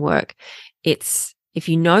coaching work. It's, if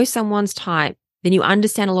you know someone's type, then you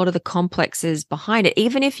understand a lot of the complexes behind it.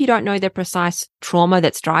 Even if you don't know the precise trauma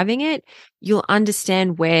that's driving it, you'll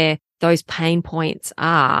understand where those pain points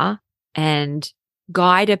are and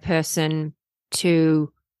guide a person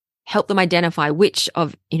to help them identify which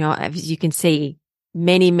of, as you can see,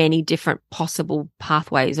 many, many different possible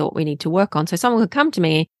pathways or what we need to work on. So someone could come to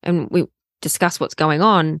me and we discuss what's going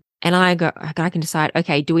on, and I can decide,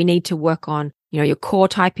 okay, do we need to work on, your core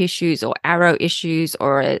type issues or arrow issues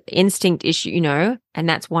or an instinct issue, and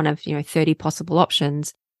that's one of, 30 possible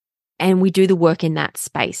options. And we do the work in that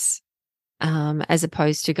space. As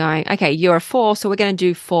opposed to going, okay, you're a 4, so we're going to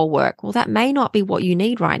do 4 work. Well, that may not be what you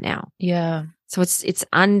need right now. Yeah. So it's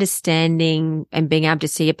understanding and being able to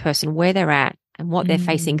see a person where they're at and what they're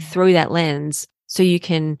facing through that lens so you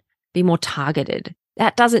can be more targeted.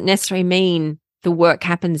 That doesn't necessarily mean the work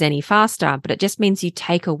happens any faster, but it just means you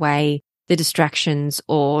take away the distractions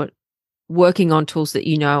or working on tools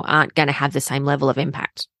that aren't going to have the same level of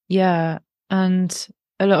impact. Yeah. And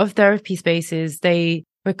a lot of therapy spaces, they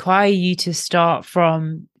require you to start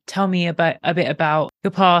from tell me a bit about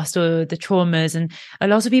your past or the traumas. And a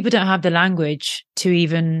lot of people don't have the language to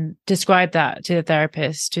even describe that to the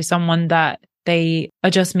therapist, to someone that they are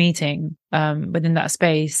just meeting within that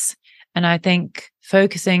space. And I think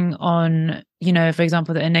focusing on, for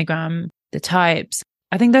example, the Enneagram, the types,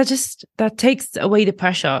 I think that takes away the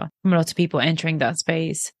pressure from a lot of people entering that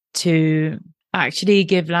space to actually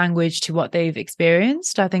give language to what they've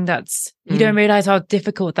experienced. I think you don't realize how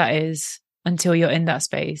difficult that is until you're in that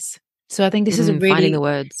space. So I think this is a really finding the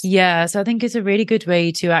words. Yeah. So I think it's a really good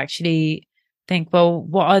way to actually think, well,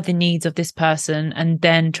 what are the needs of this person? And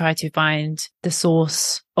then try to find the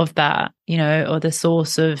source of that, or the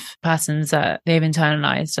source of patterns that they've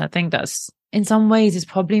internalized. I think that's in some ways is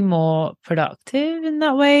probably more productive in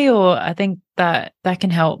that way. Or I think that can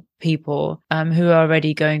help people who are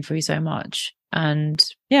already going through so much. And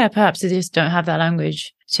yeah, perhaps they just don't have that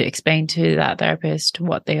language to explain to that therapist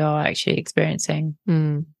what they are actually experiencing.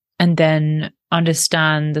 And then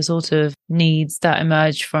understand the sort of needs that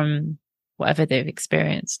emerge from whatever they've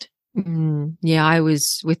experienced. Yeah, I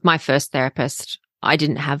was with my first therapist. I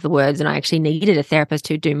didn't have the words and I actually needed a therapist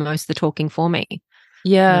to do most of the talking for me.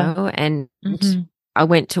 Yeah. And I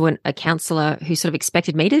went to a counselor who sort of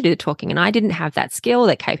expected me to do the talking, and I didn't have that skill,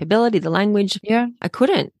 that capability, the language. Yeah. I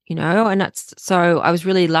couldn't, and so I was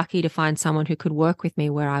really lucky to find someone who could work with me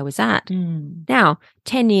where I was at. Now,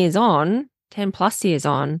 10 plus years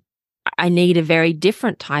on, I need a very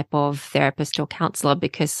different type of therapist or counselor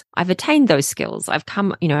because I've attained those skills. I've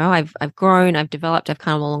come, I've grown, I've developed, I've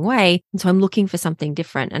come a long way. And so I'm looking for something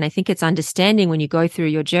different. And I think it's understanding when you go through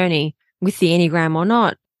your journey with the Enneagram or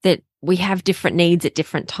not, that we have different needs at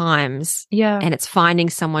different times. Yeah. And it's finding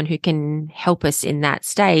someone who can help us in that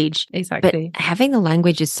stage. Exactly. But having the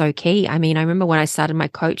language is so key. I mean, I remember when I started my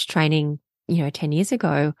coach training, 10 years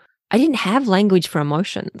ago, I didn't have language for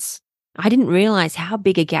emotions. I didn't realize how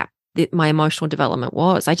big a gap that my emotional development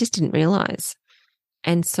was. I just didn't realize.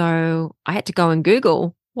 And so I had to go and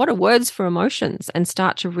Google what are words for emotions and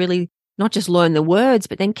start to really not just learn the words,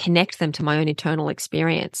 but then connect them to my own internal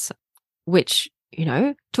experience, which,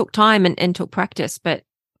 took time and took practice, but,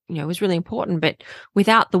 was really important. But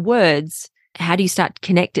without the words, how do you start to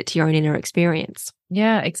connect it to your own inner experience?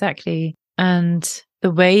 Yeah, exactly. And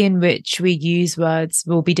the way in which we use words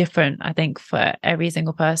will be different, I think, for every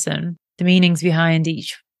single person. The meanings behind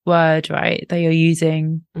each word, right, that you're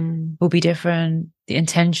using will be different. The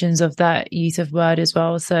intentions of that use of word as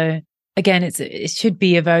well. So again, it should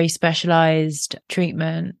be a very specialized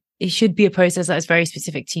treatment. It should be a process that is very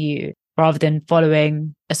specific to you rather than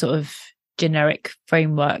following a sort of generic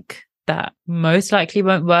framework that most likely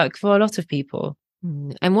won't work for a lot of people.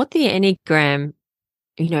 And what the Enneagram,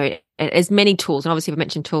 as many tools, and obviously we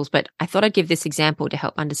mentioned tools, but I thought I'd give this example to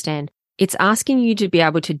help understand. It's asking you to be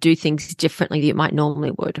able to do things differently that you might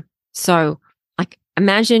normally would. So like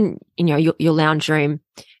imagine, your lounge room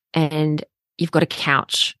and you've got a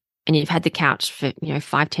couch and you've had the couch for,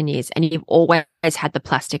 5-10 years and you've always had the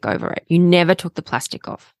plastic over it. You never took the plastic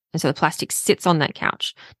off. And so the plastic sits on that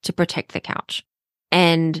couch to protect the couch.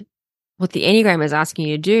 And what the Enneagram is asking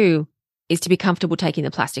you to do is to be comfortable taking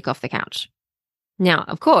the plastic off the couch. Now,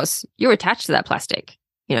 of course, you're attached to that plastic.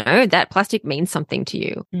 That plastic means something to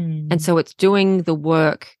you. And so it's doing the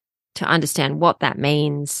work to understand what that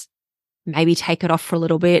means. Maybe take it off for a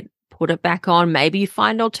little bit, put it back on. Maybe you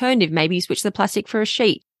find an alternative. Maybe you switch the plastic for a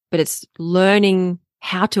sheet. But it's learning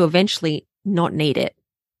how to eventually not need it,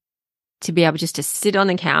 to be able just to sit on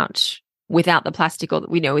the couch without the plastic or,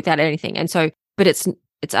 without anything. And so, but it's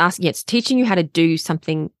teaching you how to do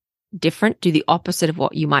something different, do the opposite of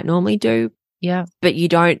what you might normally do. Yeah. But you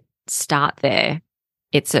don't start there.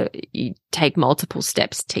 You take multiple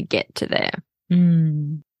steps to get to there.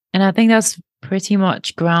 And I think that's pretty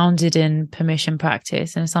much grounded in permission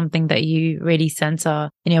practice and something that you really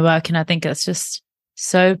center in your work. And I think that's just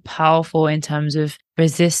so powerful in terms of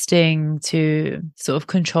resisting to sort of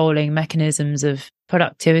controlling mechanisms of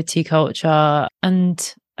productivity culture.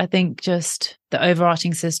 And I think just the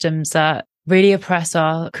overarching systems that really oppress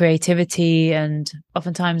our creativity and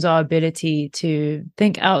oftentimes our ability to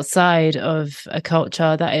think outside of a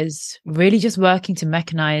culture that is really just working to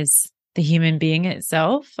mechanize the human being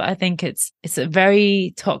itself. I think it's a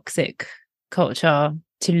very toxic culture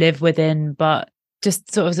to live within, but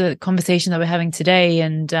just sort of the conversation that we're having today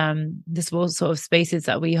and this sort of spaces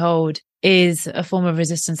that we hold is a form of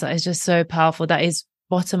resistance that is just so powerful, that is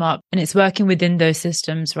bottom up, and it's working within those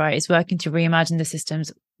systems, right? It's working to reimagine the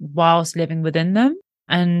systems whilst living within them.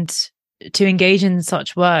 And to engage in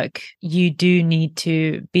such work, you do need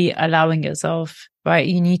to be allowing yourself, right?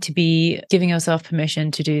 You need to be giving yourself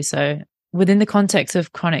permission to do so. Within the context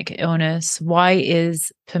of chronic illness, why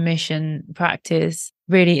is permission practice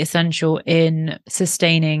really essential in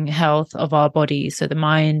sustaining health of our bodies? So the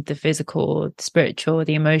mind, the physical, the spiritual,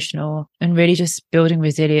 the emotional, and really just building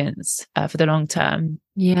resilience for the long term.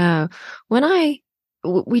 Yeah.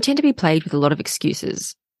 We tend to be plagued with a lot of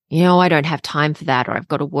excuses. I don't have time for that, or I've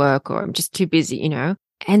got to work, or I'm just too busy,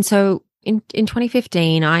 And so in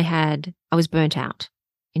 2015, I was burnt out.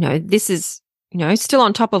 This is, still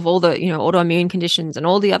on top of all the, autoimmune conditions and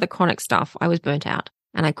all the other chronic stuff. I was burnt out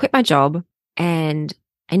and I quit my job. And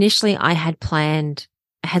initially I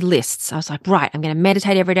had lists. I was like, right, I'm going to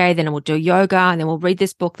meditate every day. Then we'll do yoga, and then we'll read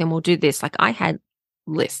this book. Then we'll do this. Like, I had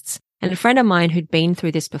lists. And a friend of mine who'd been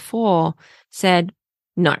through this before said,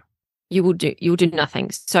 no, you will do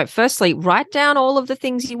nothing. So firstly, write down all of the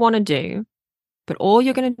things you want to do, but all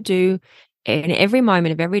you're going to do in every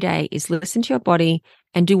moment of every day is listen to your body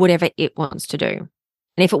and do whatever it wants to do. And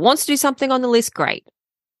if it wants to do something on the list, great.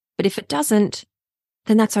 But if it doesn't,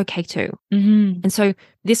 then that's okay too. Mm-hmm. And so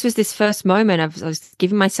this was this first moment I was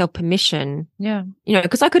giving myself permission. Yeah.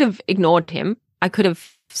 Because I could have ignored him. I could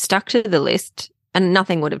have stuck to the list and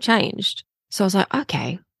nothing would have changed. So I was like,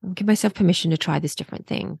 okay, I'll give myself permission to try this different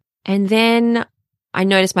thing. And then I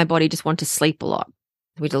noticed my body just wanted to sleep a lot.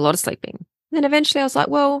 We did a lot of sleeping. And then eventually I was like,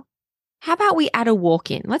 well, how about we add a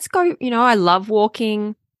walk in? Let's go, I love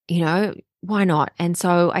walking, why not? And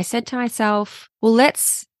so I said to myself, well,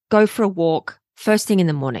 let's go for a walk first thing in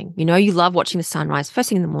the morning. You love watching the sunrise first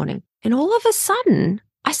thing in the morning. And all of a sudden,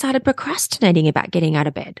 I started procrastinating about getting out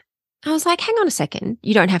of bed. I was like, hang on a second.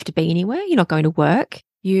 You don't have to be anywhere. You're not going to work.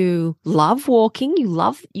 You love walking. You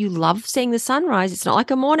love seeing the sunrise. It's not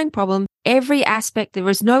like a morning problem. Every aspect, there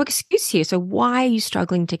is no excuse here. So why are you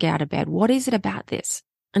struggling to get out of bed? What is it about this?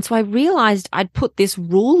 And so I realized I'd put this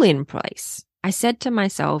rule in place. I said to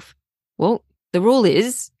myself, well, the rule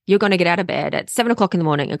is you're going to get out of bed at 7 o'clock in the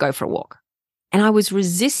morning and go for a walk. And I was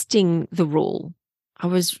resisting the rule. I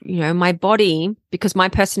was, my body, because my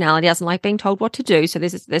personality doesn't like being told what to do. So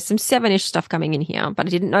there's some 7-ish stuff coming in here, but I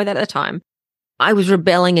didn't know that at the time. I was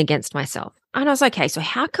rebelling against myself. And I was like, okay, so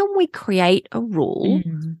how can we create a rule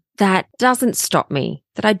that doesn't stop me,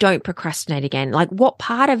 that I don't procrastinate again? Like, what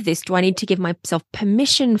part of this do I need to give myself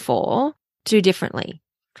permission for to do differently?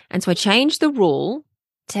 And so I changed the rule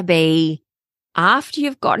to be, after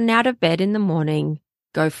you've gotten out of bed in the morning,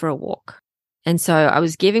 go for a walk. And so I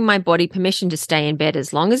was giving my body permission to stay in bed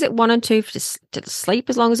as long as it wanted to sleep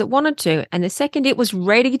as long as it wanted to. And the second it was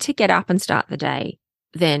ready to get up and start the day,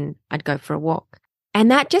 then I'd go for a walk.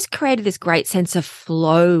 And that just created this great sense of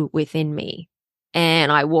flow within me.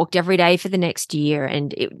 And I walked every day for the next year,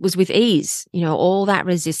 and it was with ease. All that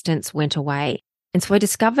resistance went away. And so I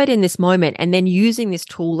discovered in this moment, and then using this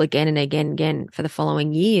tool again and again for the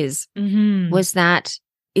following years, was that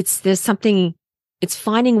it's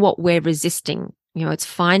finding what we're resisting. It's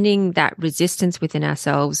finding that resistance within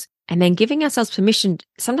ourselves and then giving ourselves permission,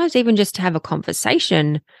 sometimes even just to have a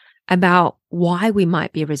conversation about why we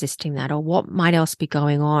might be resisting that or what might else be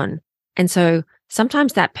going on. And so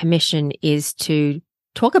sometimes that permission is to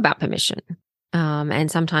talk about permission.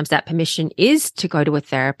 And sometimes that permission is to go to a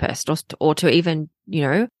therapist or to even,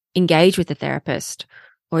 engage with a therapist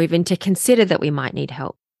or even to consider that we might need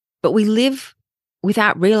help. But we live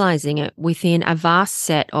without realizing it within a vast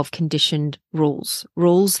set of conditioned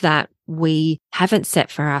rules that we haven't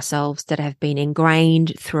set for ourselves, that have been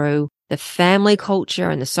ingrained through the family culture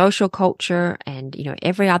and the social culture and,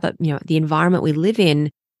 every other, the environment we live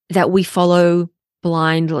in, that we follow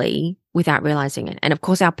blindly without realizing it. And of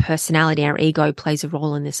course, our personality, our ego plays a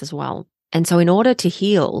role in this as well. And so in order to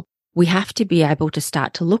heal, we have to be able to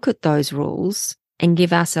start to look at those rules and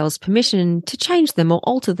give ourselves permission to change them or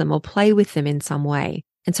alter them or play with them in some way.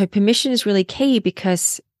 And so permission is really key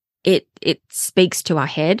because it speaks to our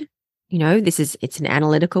head. it's an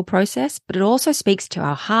analytical process, but it also speaks to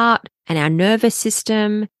our heart and our nervous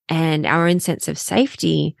system and our own sense of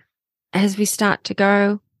safety as we start to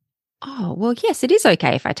go, oh, well, yes, it is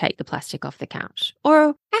okay if I take the plastic off the couch.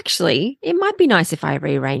 Or actually, it might be nice if I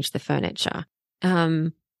rearrange the furniture.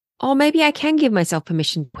 Or maybe I can give myself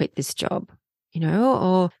permission to quit this job,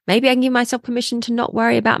 or maybe I can give myself permission to not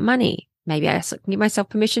worry about money. Maybe I can give myself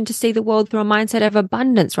permission to see the world through a mindset of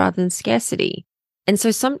abundance rather than scarcity. And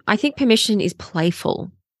so I think permission is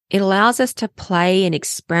playful. It allows us to play and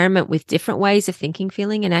experiment with different ways of thinking,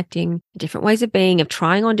 feeling, and acting, different ways of being, of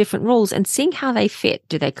trying on different rules and seeing how they fit.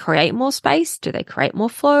 Do they create more space? Do they create more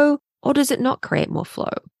flow? Or does it not create more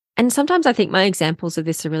flow? And sometimes I think my examples of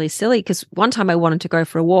this are really silly because one time I wanted to go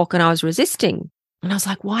for a walk and I was resisting. And I was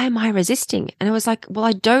like, why am I resisting? And I was like,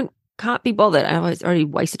 well, can't be bothered. I was already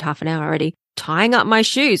wasted half an hour already tying up my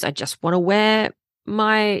shoes. I just want to wear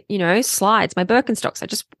my, slides, my Birkenstocks.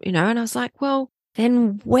 And I was like, well,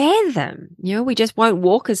 then wear them. We just won't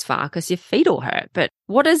walk as far because your feet will hurt. But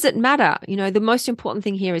what does it matter? The most important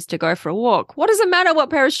thing here is to go for a walk. What does it matter what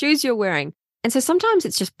pair of shoes you're wearing? And so sometimes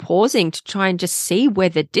it's just pausing to try and just see where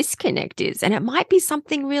the disconnect is. And it might be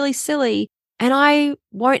something really silly and I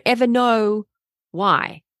won't ever know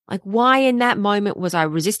why. Like, why in that moment was I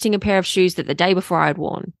resisting a pair of shoes that the day before I'd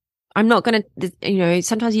worn? I'm not going to,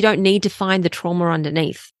 sometimes you don't need to find the trauma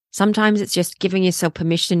underneath. Sometimes it's just giving yourself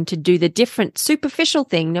permission to do the different superficial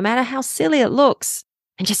thing, no matter how silly it looks,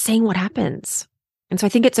 and just seeing what happens. And so I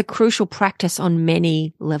think it's a crucial practice on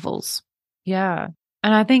many levels. Yeah.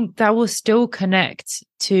 And I think that will still connect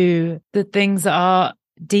to the things that are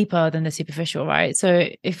deeper than the superficial, right? So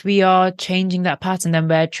if we are changing that pattern, then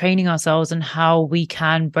we're training ourselves on how we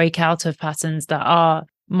can break out of patterns that are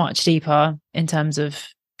much deeper in terms of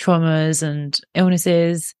traumas and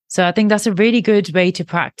illnesses. So I think that's a really good way to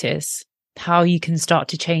practice how you can start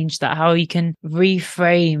to change that, how you can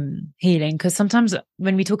reframe healing. Because sometimes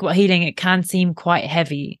when we talk about healing, it can seem quite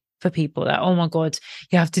heavy for people that, oh my God,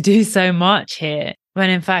 you have to do so much here. When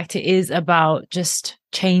in fact, it is about just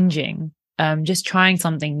changing, just trying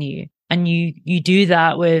something new. And you do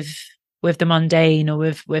that with the mundane or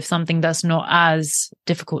with something that's not as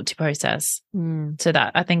difficult to process. So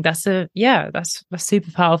that I think that's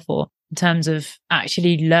super powerful in terms of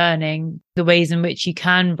actually learning the ways in which you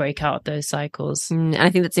can break out those cycles. And I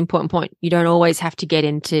think that's an important point. You don't always have to get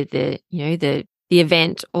into the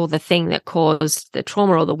event or the thing that caused the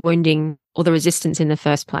trauma or the wounding or the resistance in the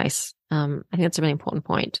first place. I think that's a really important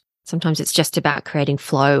point. Sometimes it's just about creating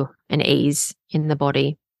flow and ease in the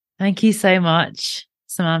body. Thank you so much,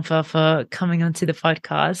 Samantha, for coming onto the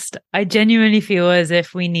podcast. I genuinely feel as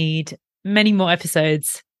if we need many more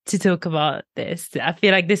episodes to talk about this. I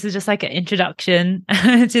feel like this is just like an introduction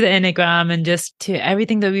to the Enneagram and just to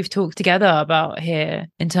everything that we've talked together about here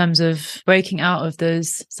in terms of breaking out of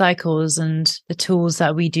those cycles and the tools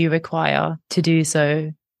that we do require to do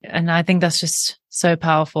so. And I think that's just so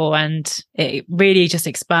powerful, and it really just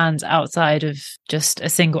expands outside of just a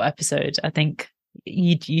single episode. I think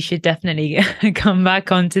you should definitely come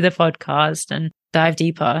back onto the podcast and dive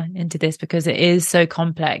deeper into this because it is so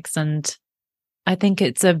complex. And I think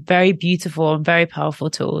it's a very beautiful and very powerful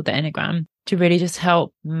tool, the Enneagram, to really just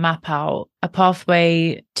help map out a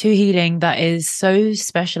pathway to healing that is so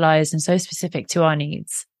specialized and so specific to our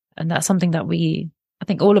needs. And that's something that I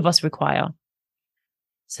think all of us require.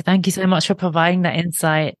 So thank you so much for providing that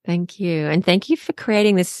insight. Thank you. And thank you for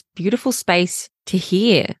creating this beautiful space to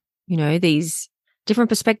hear, these different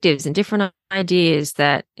perspectives and different ideas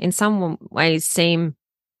that in some ways seem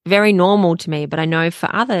very normal to me, but I know for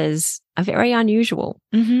others are very unusual.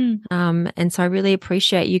 And so I really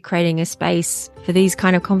appreciate you creating a space for these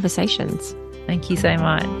kind of conversations. Thank you so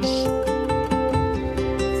much.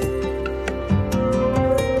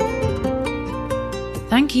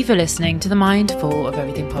 Thank you for listening to the Mindful of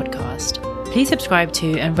Everything podcast. Please subscribe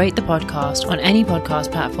to and rate the podcast on any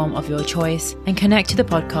podcast platform of your choice and connect to the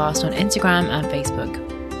podcast on Instagram and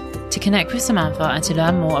Facebook. To connect with Samantha and to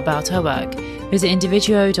learn more about her work, visit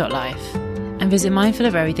individuo.life and visit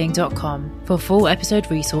mindfuloferything.com for full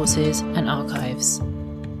episode resources and archives.